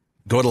don't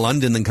go to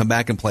London and come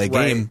back and play a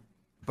game.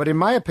 But in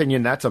my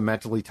opinion, that's a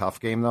mentally tough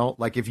game, though.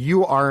 Like if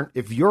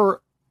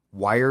you're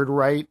wired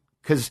right,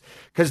 because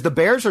the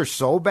Bears are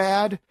so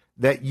bad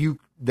that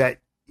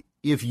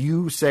if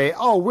you say,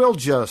 oh,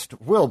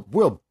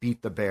 we'll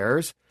beat the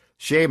Bears,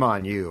 shame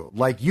on you.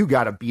 Like you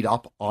got to beat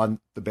up on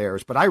the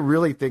Bears. But I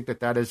really think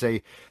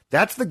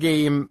that's the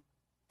game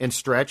and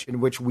stretch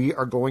in which we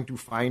are going to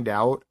find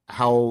out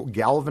how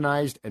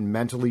galvanized and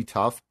mentally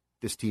tough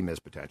this team is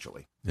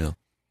potentially. Yeah.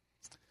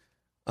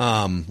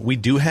 We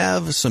do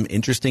have some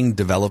interesting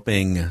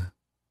developing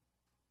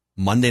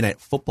Monday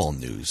Night Football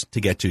news to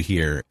get to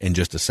here in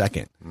just a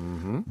second.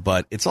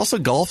 But it's also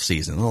golf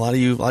season. A lot of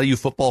you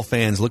football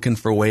fans looking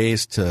for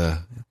ways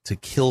to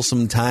kill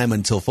some time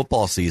until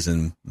football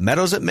season.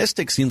 Meadows at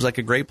Mystic seems like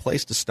a great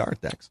place to start,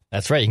 Dex.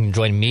 That's right. You can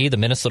join me, the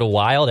Minnesota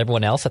Wild,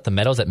 everyone else at the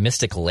Meadows at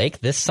Mystic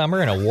Lake this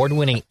summer, an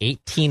award-winning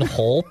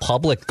 18-hole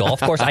public golf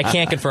course. I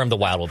can't confirm the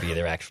Wild will be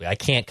there, actually. I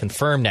can't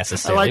confirm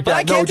necessarily, but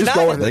I can't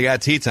deny it. They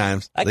got tee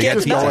times. I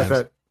can't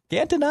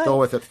deny it. Go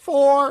with it.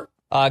 4.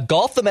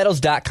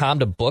 Golfthemeadows.com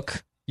to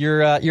book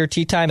your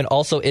tee time, and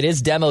also it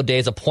is demo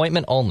days,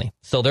 appointment only.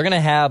 So they're going to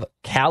have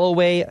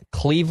Callaway,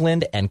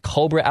 Cleveland, and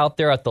Cobra out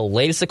there at the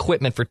latest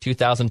equipment for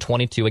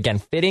 2022. Again,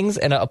 fittings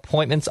and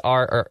appointments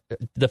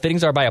the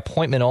fittings are by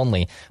appointment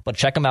only, but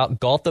check them out,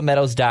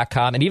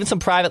 golfthemeadows.com, and even some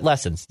private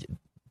lessons.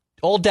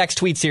 Old Dex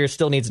Tweets here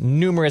still needs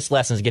numerous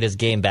lessons to get his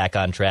game back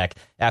on track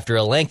after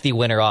a lengthy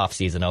winter off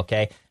season.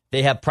 Okay,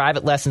 they have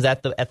private lessons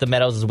at the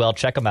Meadows as well.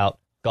 Check them out,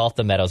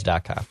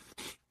 golfthemeadows.com.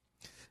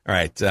 All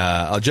right,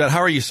 Judd, how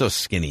are you so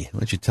skinny?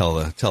 Why don't you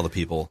tell the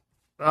people?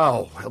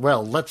 Oh,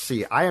 well, let's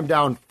see. I am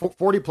down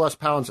 40-plus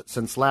pounds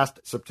since last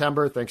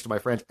September, thanks to my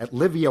friends at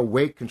Livia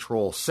Weight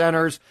Control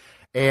Centers.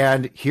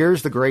 And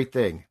here's the great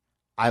thing.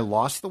 I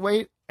lost the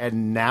weight,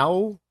 and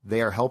now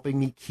they are helping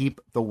me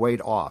keep the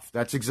weight off.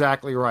 That's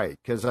exactly right,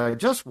 because I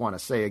just want to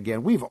say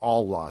again, we've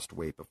all lost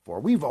weight before.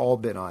 We've all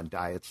been on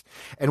diets.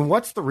 And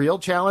what's the real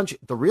challenge?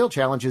 The real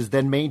challenge is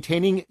then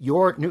maintaining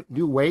your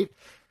new weight.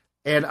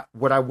 And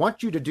what I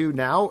want you to do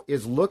now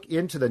is look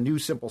into the new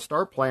Simple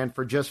Start plan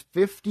for just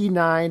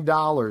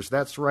 $59.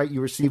 That's right. You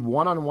receive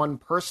one-on-one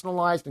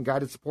personalized and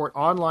guided support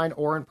online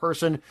or in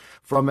person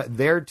from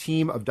their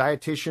team of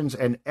dietitians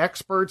and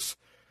experts.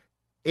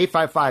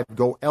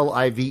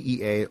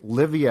 855-GO-LIVEA,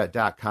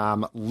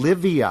 Livia.com,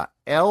 Livia,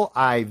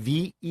 LIVEA.com.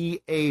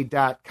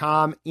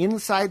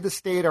 Inside the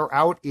state or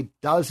out, it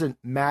doesn't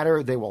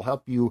matter. They will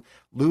help you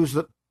lose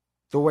the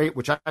weight,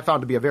 which I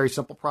found to be a very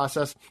simple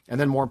process, and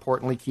then more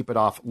importantly, keep it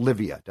off,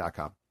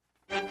 Livia.com.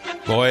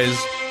 Boys,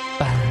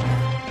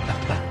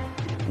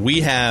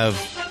 we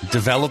have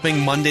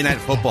developing Monday Night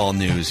Football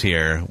news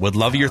here. Would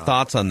love your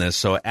thoughts on this.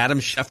 So Adam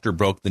Schefter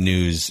broke the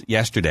news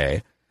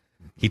yesterday.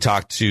 He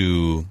talked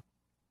to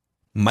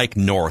Mike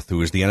North,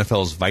 who is the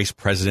NFL's vice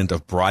president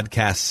of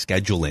broadcast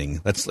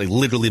scheduling. That's like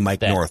literally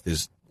Mike North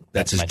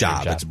that's his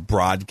job. It's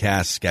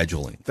broadcast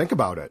scheduling. Think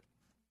about it.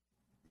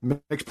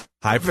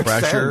 High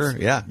pressure,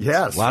 sense. Yeah.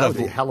 Yes, a lot of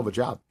a hell of a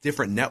job.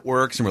 Different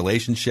networks and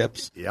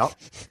relationships. Yep.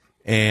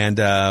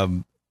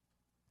 And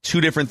two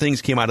different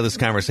things came out of this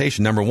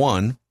conversation. Number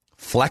one,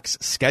 flex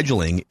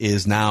scheduling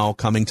is now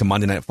coming to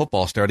Monday Night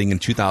Football starting in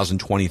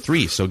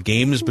 2023. So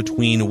games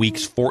between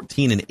weeks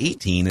 14 and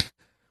 18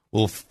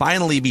 will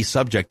finally be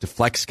subject to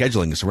flex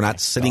scheduling. So we're not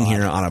sitting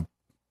here on a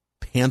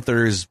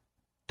Panthers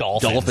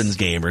Dolphins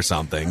game or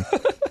something.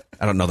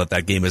 I don't know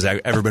that game has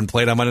ever been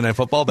played on Monday Night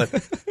Football, but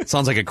it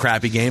sounds like a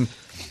crappy game.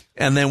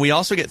 And then we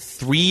also get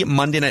 3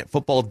 Monday Night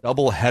Football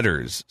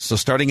doubleheaders. So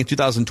starting in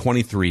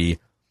 2023,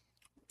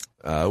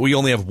 we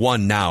only have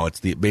one now. It's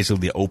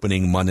basically the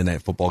opening Monday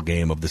Night Football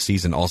game of the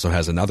season also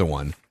has another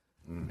one.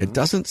 Mm-hmm. It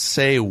doesn't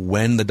say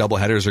when the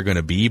doubleheaders are going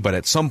to be, but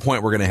at some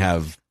point we're going to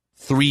have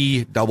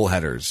 3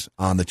 doubleheaders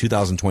on the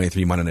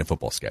 2023 Monday Night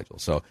Football schedule.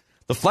 So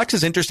the flex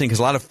is interesting because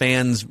a lot of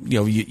fans,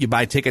 you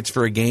buy tickets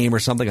for a game or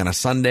something on a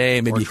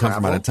Sunday. Maybe you come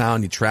from out of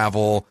town, you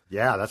travel.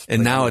 Yeah, that's.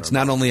 And now it's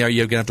not only are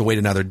you going to have to wait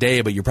another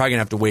day, but you're probably going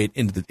to have to wait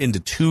into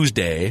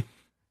Tuesday,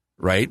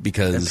 right?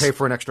 Because and pay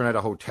for an extra night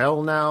of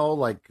hotel now,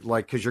 like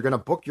because you're going to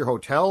book your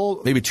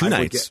hotel maybe 2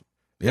 nights.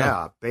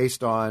 Yeah,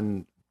 based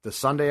on the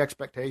Sunday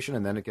expectation,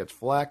 and then it gets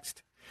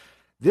flexed.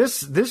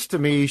 This to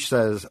me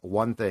says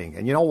one thing,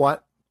 and you know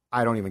what?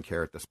 I don't even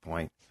care at this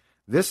point.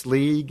 This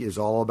league is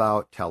all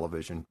about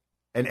television.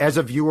 And as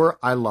a viewer,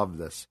 I love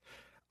this.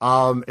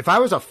 If I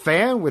was a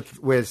fan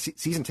with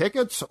season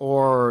tickets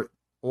or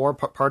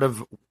part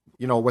of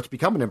what's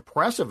become an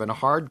impressive and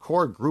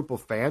hardcore group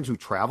of fans who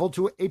travel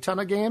to a ton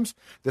of games,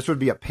 this would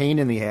be a pain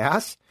in the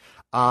ass.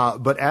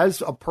 But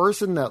as a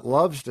person that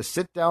loves to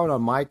sit down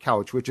on my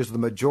couch, which is the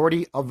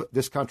majority of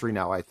this country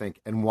now, I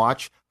think, and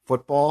watch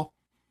football,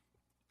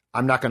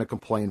 I'm not going to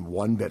complain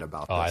one bit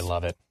about this. Oh, I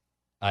love it.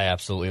 I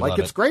absolutely love it. Like,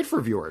 it's great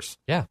for viewers.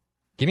 Yeah.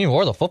 Give me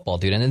more of the football,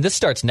 dude. And this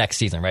starts next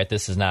season, right?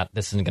 This isn't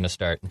going to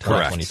start in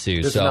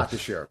 2022. This is not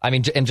this year. I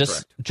mean, and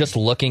just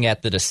looking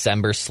at the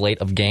December slate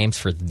of games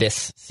for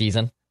this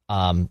season,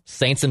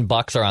 Saints and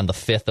Bucks are on the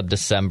 5th of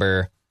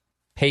December.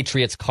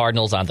 Patriots,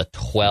 Cardinals on the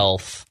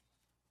 12th.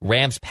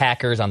 Rams,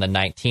 Packers on the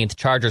 19th.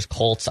 Chargers,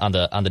 Colts on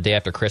the day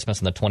after Christmas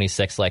on the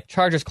 26th. Like,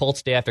 Chargers,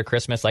 Colts day after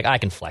Christmas. Like, I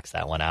can flex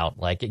that one out.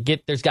 Like,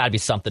 there's got to be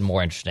something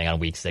more interesting on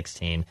week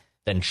 16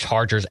 than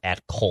Chargers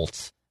at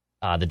Colts.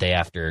 The day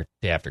after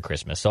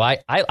Christmas. So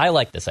I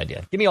like this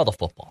idea. Give me all the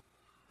football.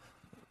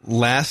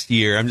 Last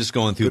year, I'm just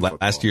going through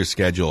last year's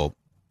schedule.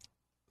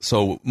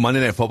 So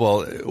Monday Night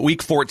Football,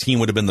 week 14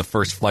 would have been the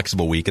first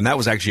flexible week, and that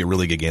was actually a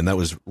really good game. That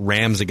was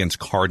Rams against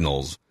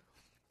Cardinals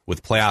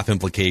with playoff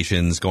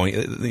implications going.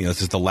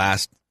 This is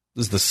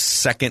the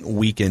second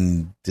week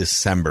in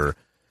December.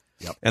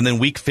 Yep. And then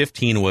week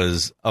 15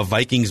 was a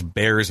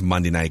Vikings-Bears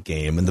Monday night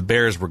game, and the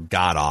Bears were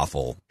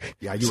god-awful.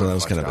 Yeah, so that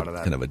was kind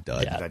of a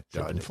dud. Yeah, that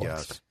dud,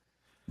 yes.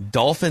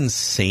 Dolphins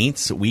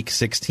Saints week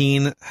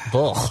 16.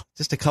 Ugh.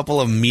 Just a couple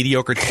of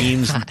mediocre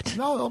teams.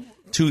 No,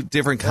 2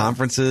 different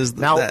conferences.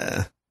 Now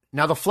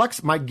the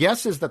flex. My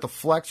guess is that the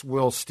flex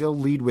will still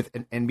lead with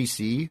an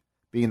NBC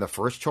being the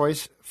first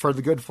choice for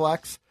the good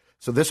flex.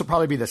 So this will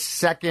probably be the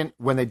second.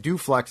 When they do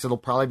flex, it'll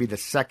probably be the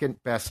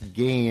second best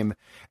game.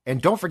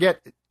 And don't forget,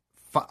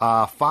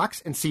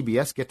 Fox and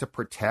CBS get to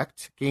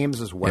protect games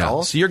as well.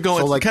 Yeah, so you're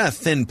going kind of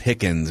thin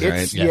pickings,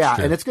 right? Yeah,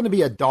 and it's going to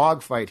be a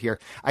dogfight here.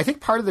 I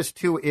think part of this,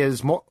 too,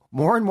 is more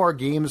and more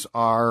games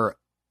are,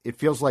 it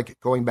feels like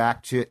going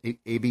back to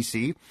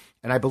ABC.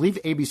 And I believe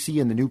ABC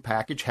in the new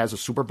package has a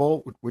Super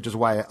Bowl, which is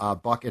why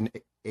Buck and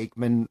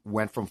Aikman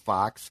went from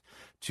Fox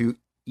to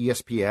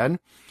ESPN.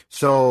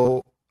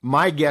 So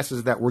my guess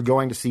is that we're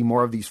going to see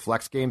more of these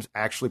flex games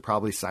actually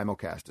probably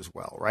simulcast as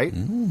well, right?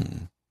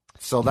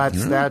 So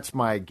that's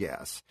my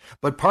guess.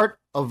 But part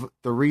of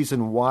the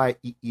reason why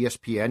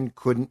ESPN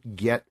couldn't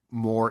get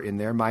more, in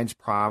their minds,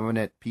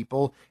 prominent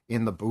people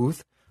in the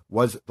booth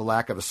was the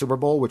lack of a Super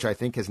Bowl, which I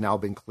think has now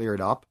been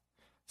cleared up.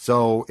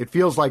 So it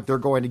feels like they're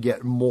going to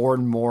get more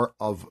and more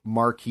of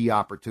marquee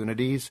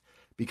opportunities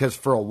because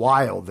for a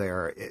while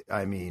there,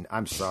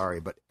 I'm sorry,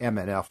 but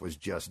MNF was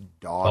just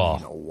dog.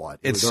 You know what?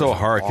 It's so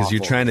hard because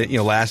you're trying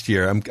to, last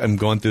year, I'm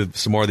going through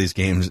some more of these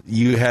games.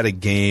 You had a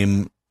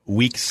game,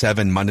 Week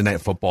 7, Monday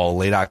Night Football,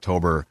 late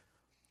October,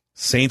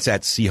 Saints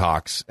at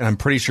Seahawks, and I'm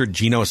pretty sure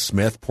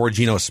poor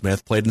Geno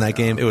Smith played in that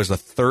game. It was a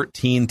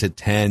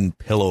 13-10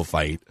 pillow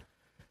fight.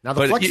 Now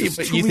the flex is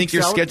 2 you think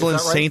you're weeks scheduling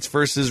out, right? Saints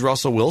versus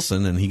Russell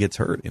Wilson, and he gets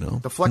hurt,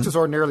 The flex is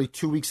ordinarily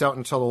 2 weeks out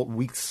until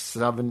week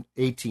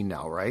 18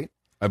 now, right?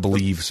 I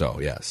believe so,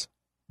 yes.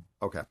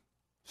 Okay.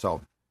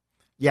 So,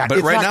 yeah.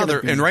 But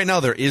right now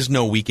there is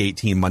no Week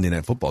 18 Monday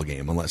Night Football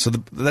game.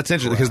 That's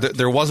interesting because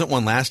there wasn't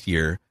one last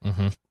year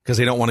because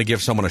they don't want to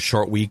give someone a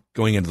short week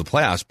going into the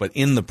playoffs. But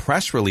in the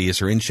press release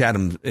or in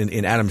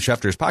Adam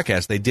Schefter's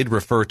podcast, they did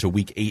refer to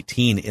Week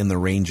 18 in the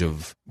range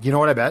of. You know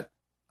what I bet?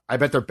 I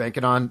bet they're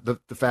banking on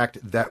the fact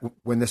that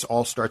when this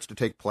all starts to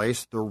take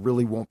place, there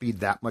really won't be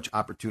that much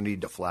opportunity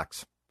to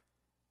flex.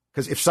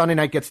 Because if Sunday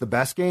night gets the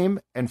best game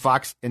and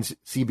Fox and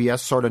CBS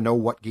sort of know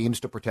what games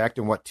to protect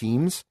and what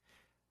teams,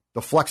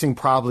 the flexing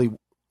probably,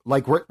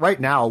 like right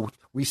now,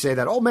 we say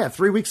that,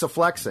 3 weeks of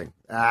flexing.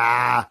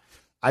 I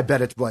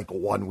bet it's like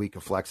 1 week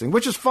of flexing,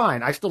 which is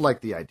fine. I still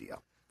like the idea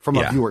from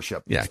a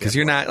viewership. Yeah, because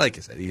you're not, like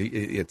I said,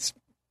 it's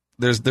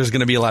there's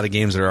going to be a lot of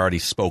games that are already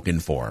spoken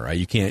for, right?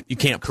 You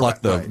can't pluck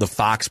the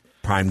Fox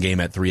prime game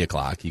at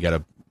 3:00.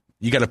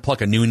 You got to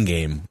pluck a noon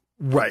game,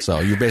 right?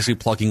 So you're basically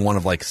plucking one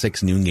of like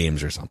 6 noon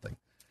games or something.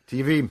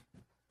 TV,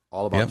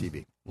 all about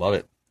TV. Love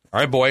it. All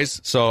right,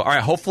 boys. So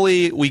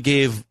hopefully we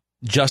gave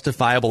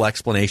justifiable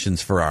explanations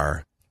for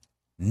our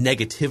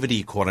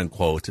negativity, quote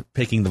unquote,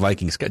 picking the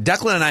Vikings.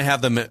 Declan and I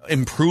have them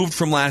improved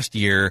from last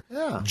year.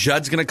 Yeah.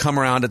 Judd's going to come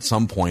around at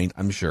some point,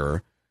 I'm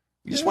sure.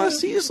 You just want to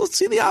see, let's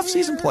see the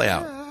offseason play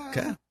out.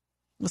 Okay.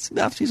 Let's see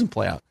the offseason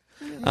play out.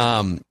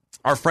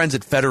 Our friends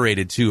at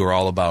Federated, too, are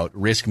all about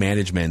risk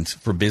management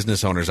for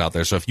business owners out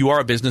there. So if you are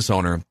a business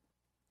owner,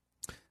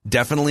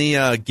 definitely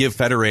give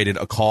Federated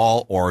a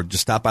call or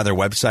just stop by their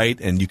website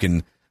and you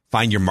can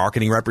find your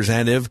marketing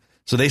representative.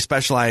 So they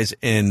specialize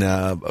in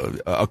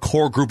a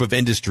core group of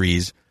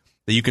industries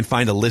that you can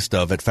find a list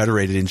of at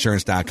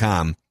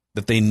federatedinsurance.com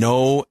that they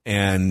know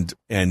and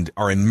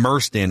are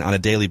immersed in on a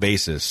daily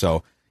basis.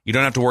 So you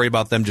don't have to worry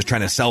about them just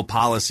trying to sell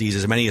policies,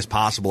 as many as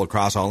possible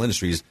across all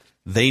industries.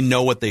 They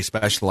know what they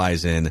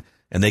specialize in,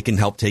 and they can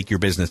help take your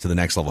business to the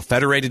next level.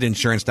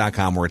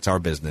 Federatedinsurance.com, where it's our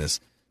business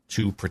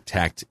to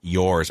protect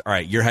yours. All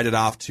right, you're headed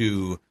off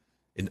to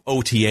an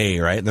OTA,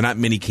 right? They're not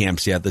mini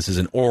camps yet. This is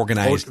an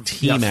organized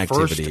team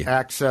activity. First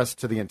access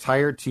to the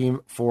entire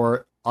team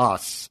for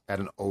us at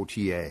an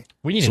OTA.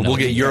 So we'll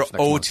get your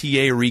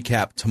OTA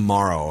recap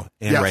tomorrow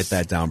and write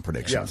that down,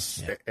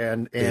 predictions. Yes,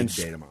 and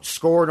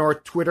Score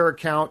North Twitter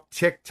account,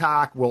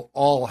 TikTok, we'll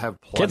all have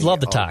plenty Kids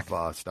love to of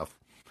talk. Stuff.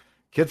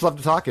 Kids love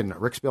to talk, and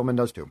Rick Spielman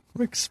does too.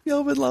 Rick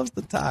Spielman loves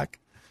to talk.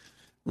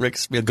 Rick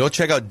Spielman. Go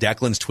check out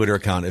Declan's Twitter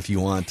account if you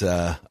want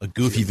a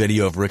goofy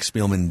video of Rick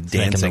Spielman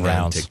dancing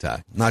around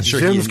TikTok. Not sure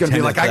Jim's going to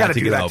be like, I got to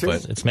do that too.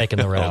 It's making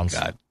the rounds. Oh,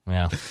 God.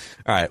 Yeah.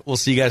 All right. We'll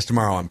see you guys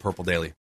tomorrow on Purple Daily.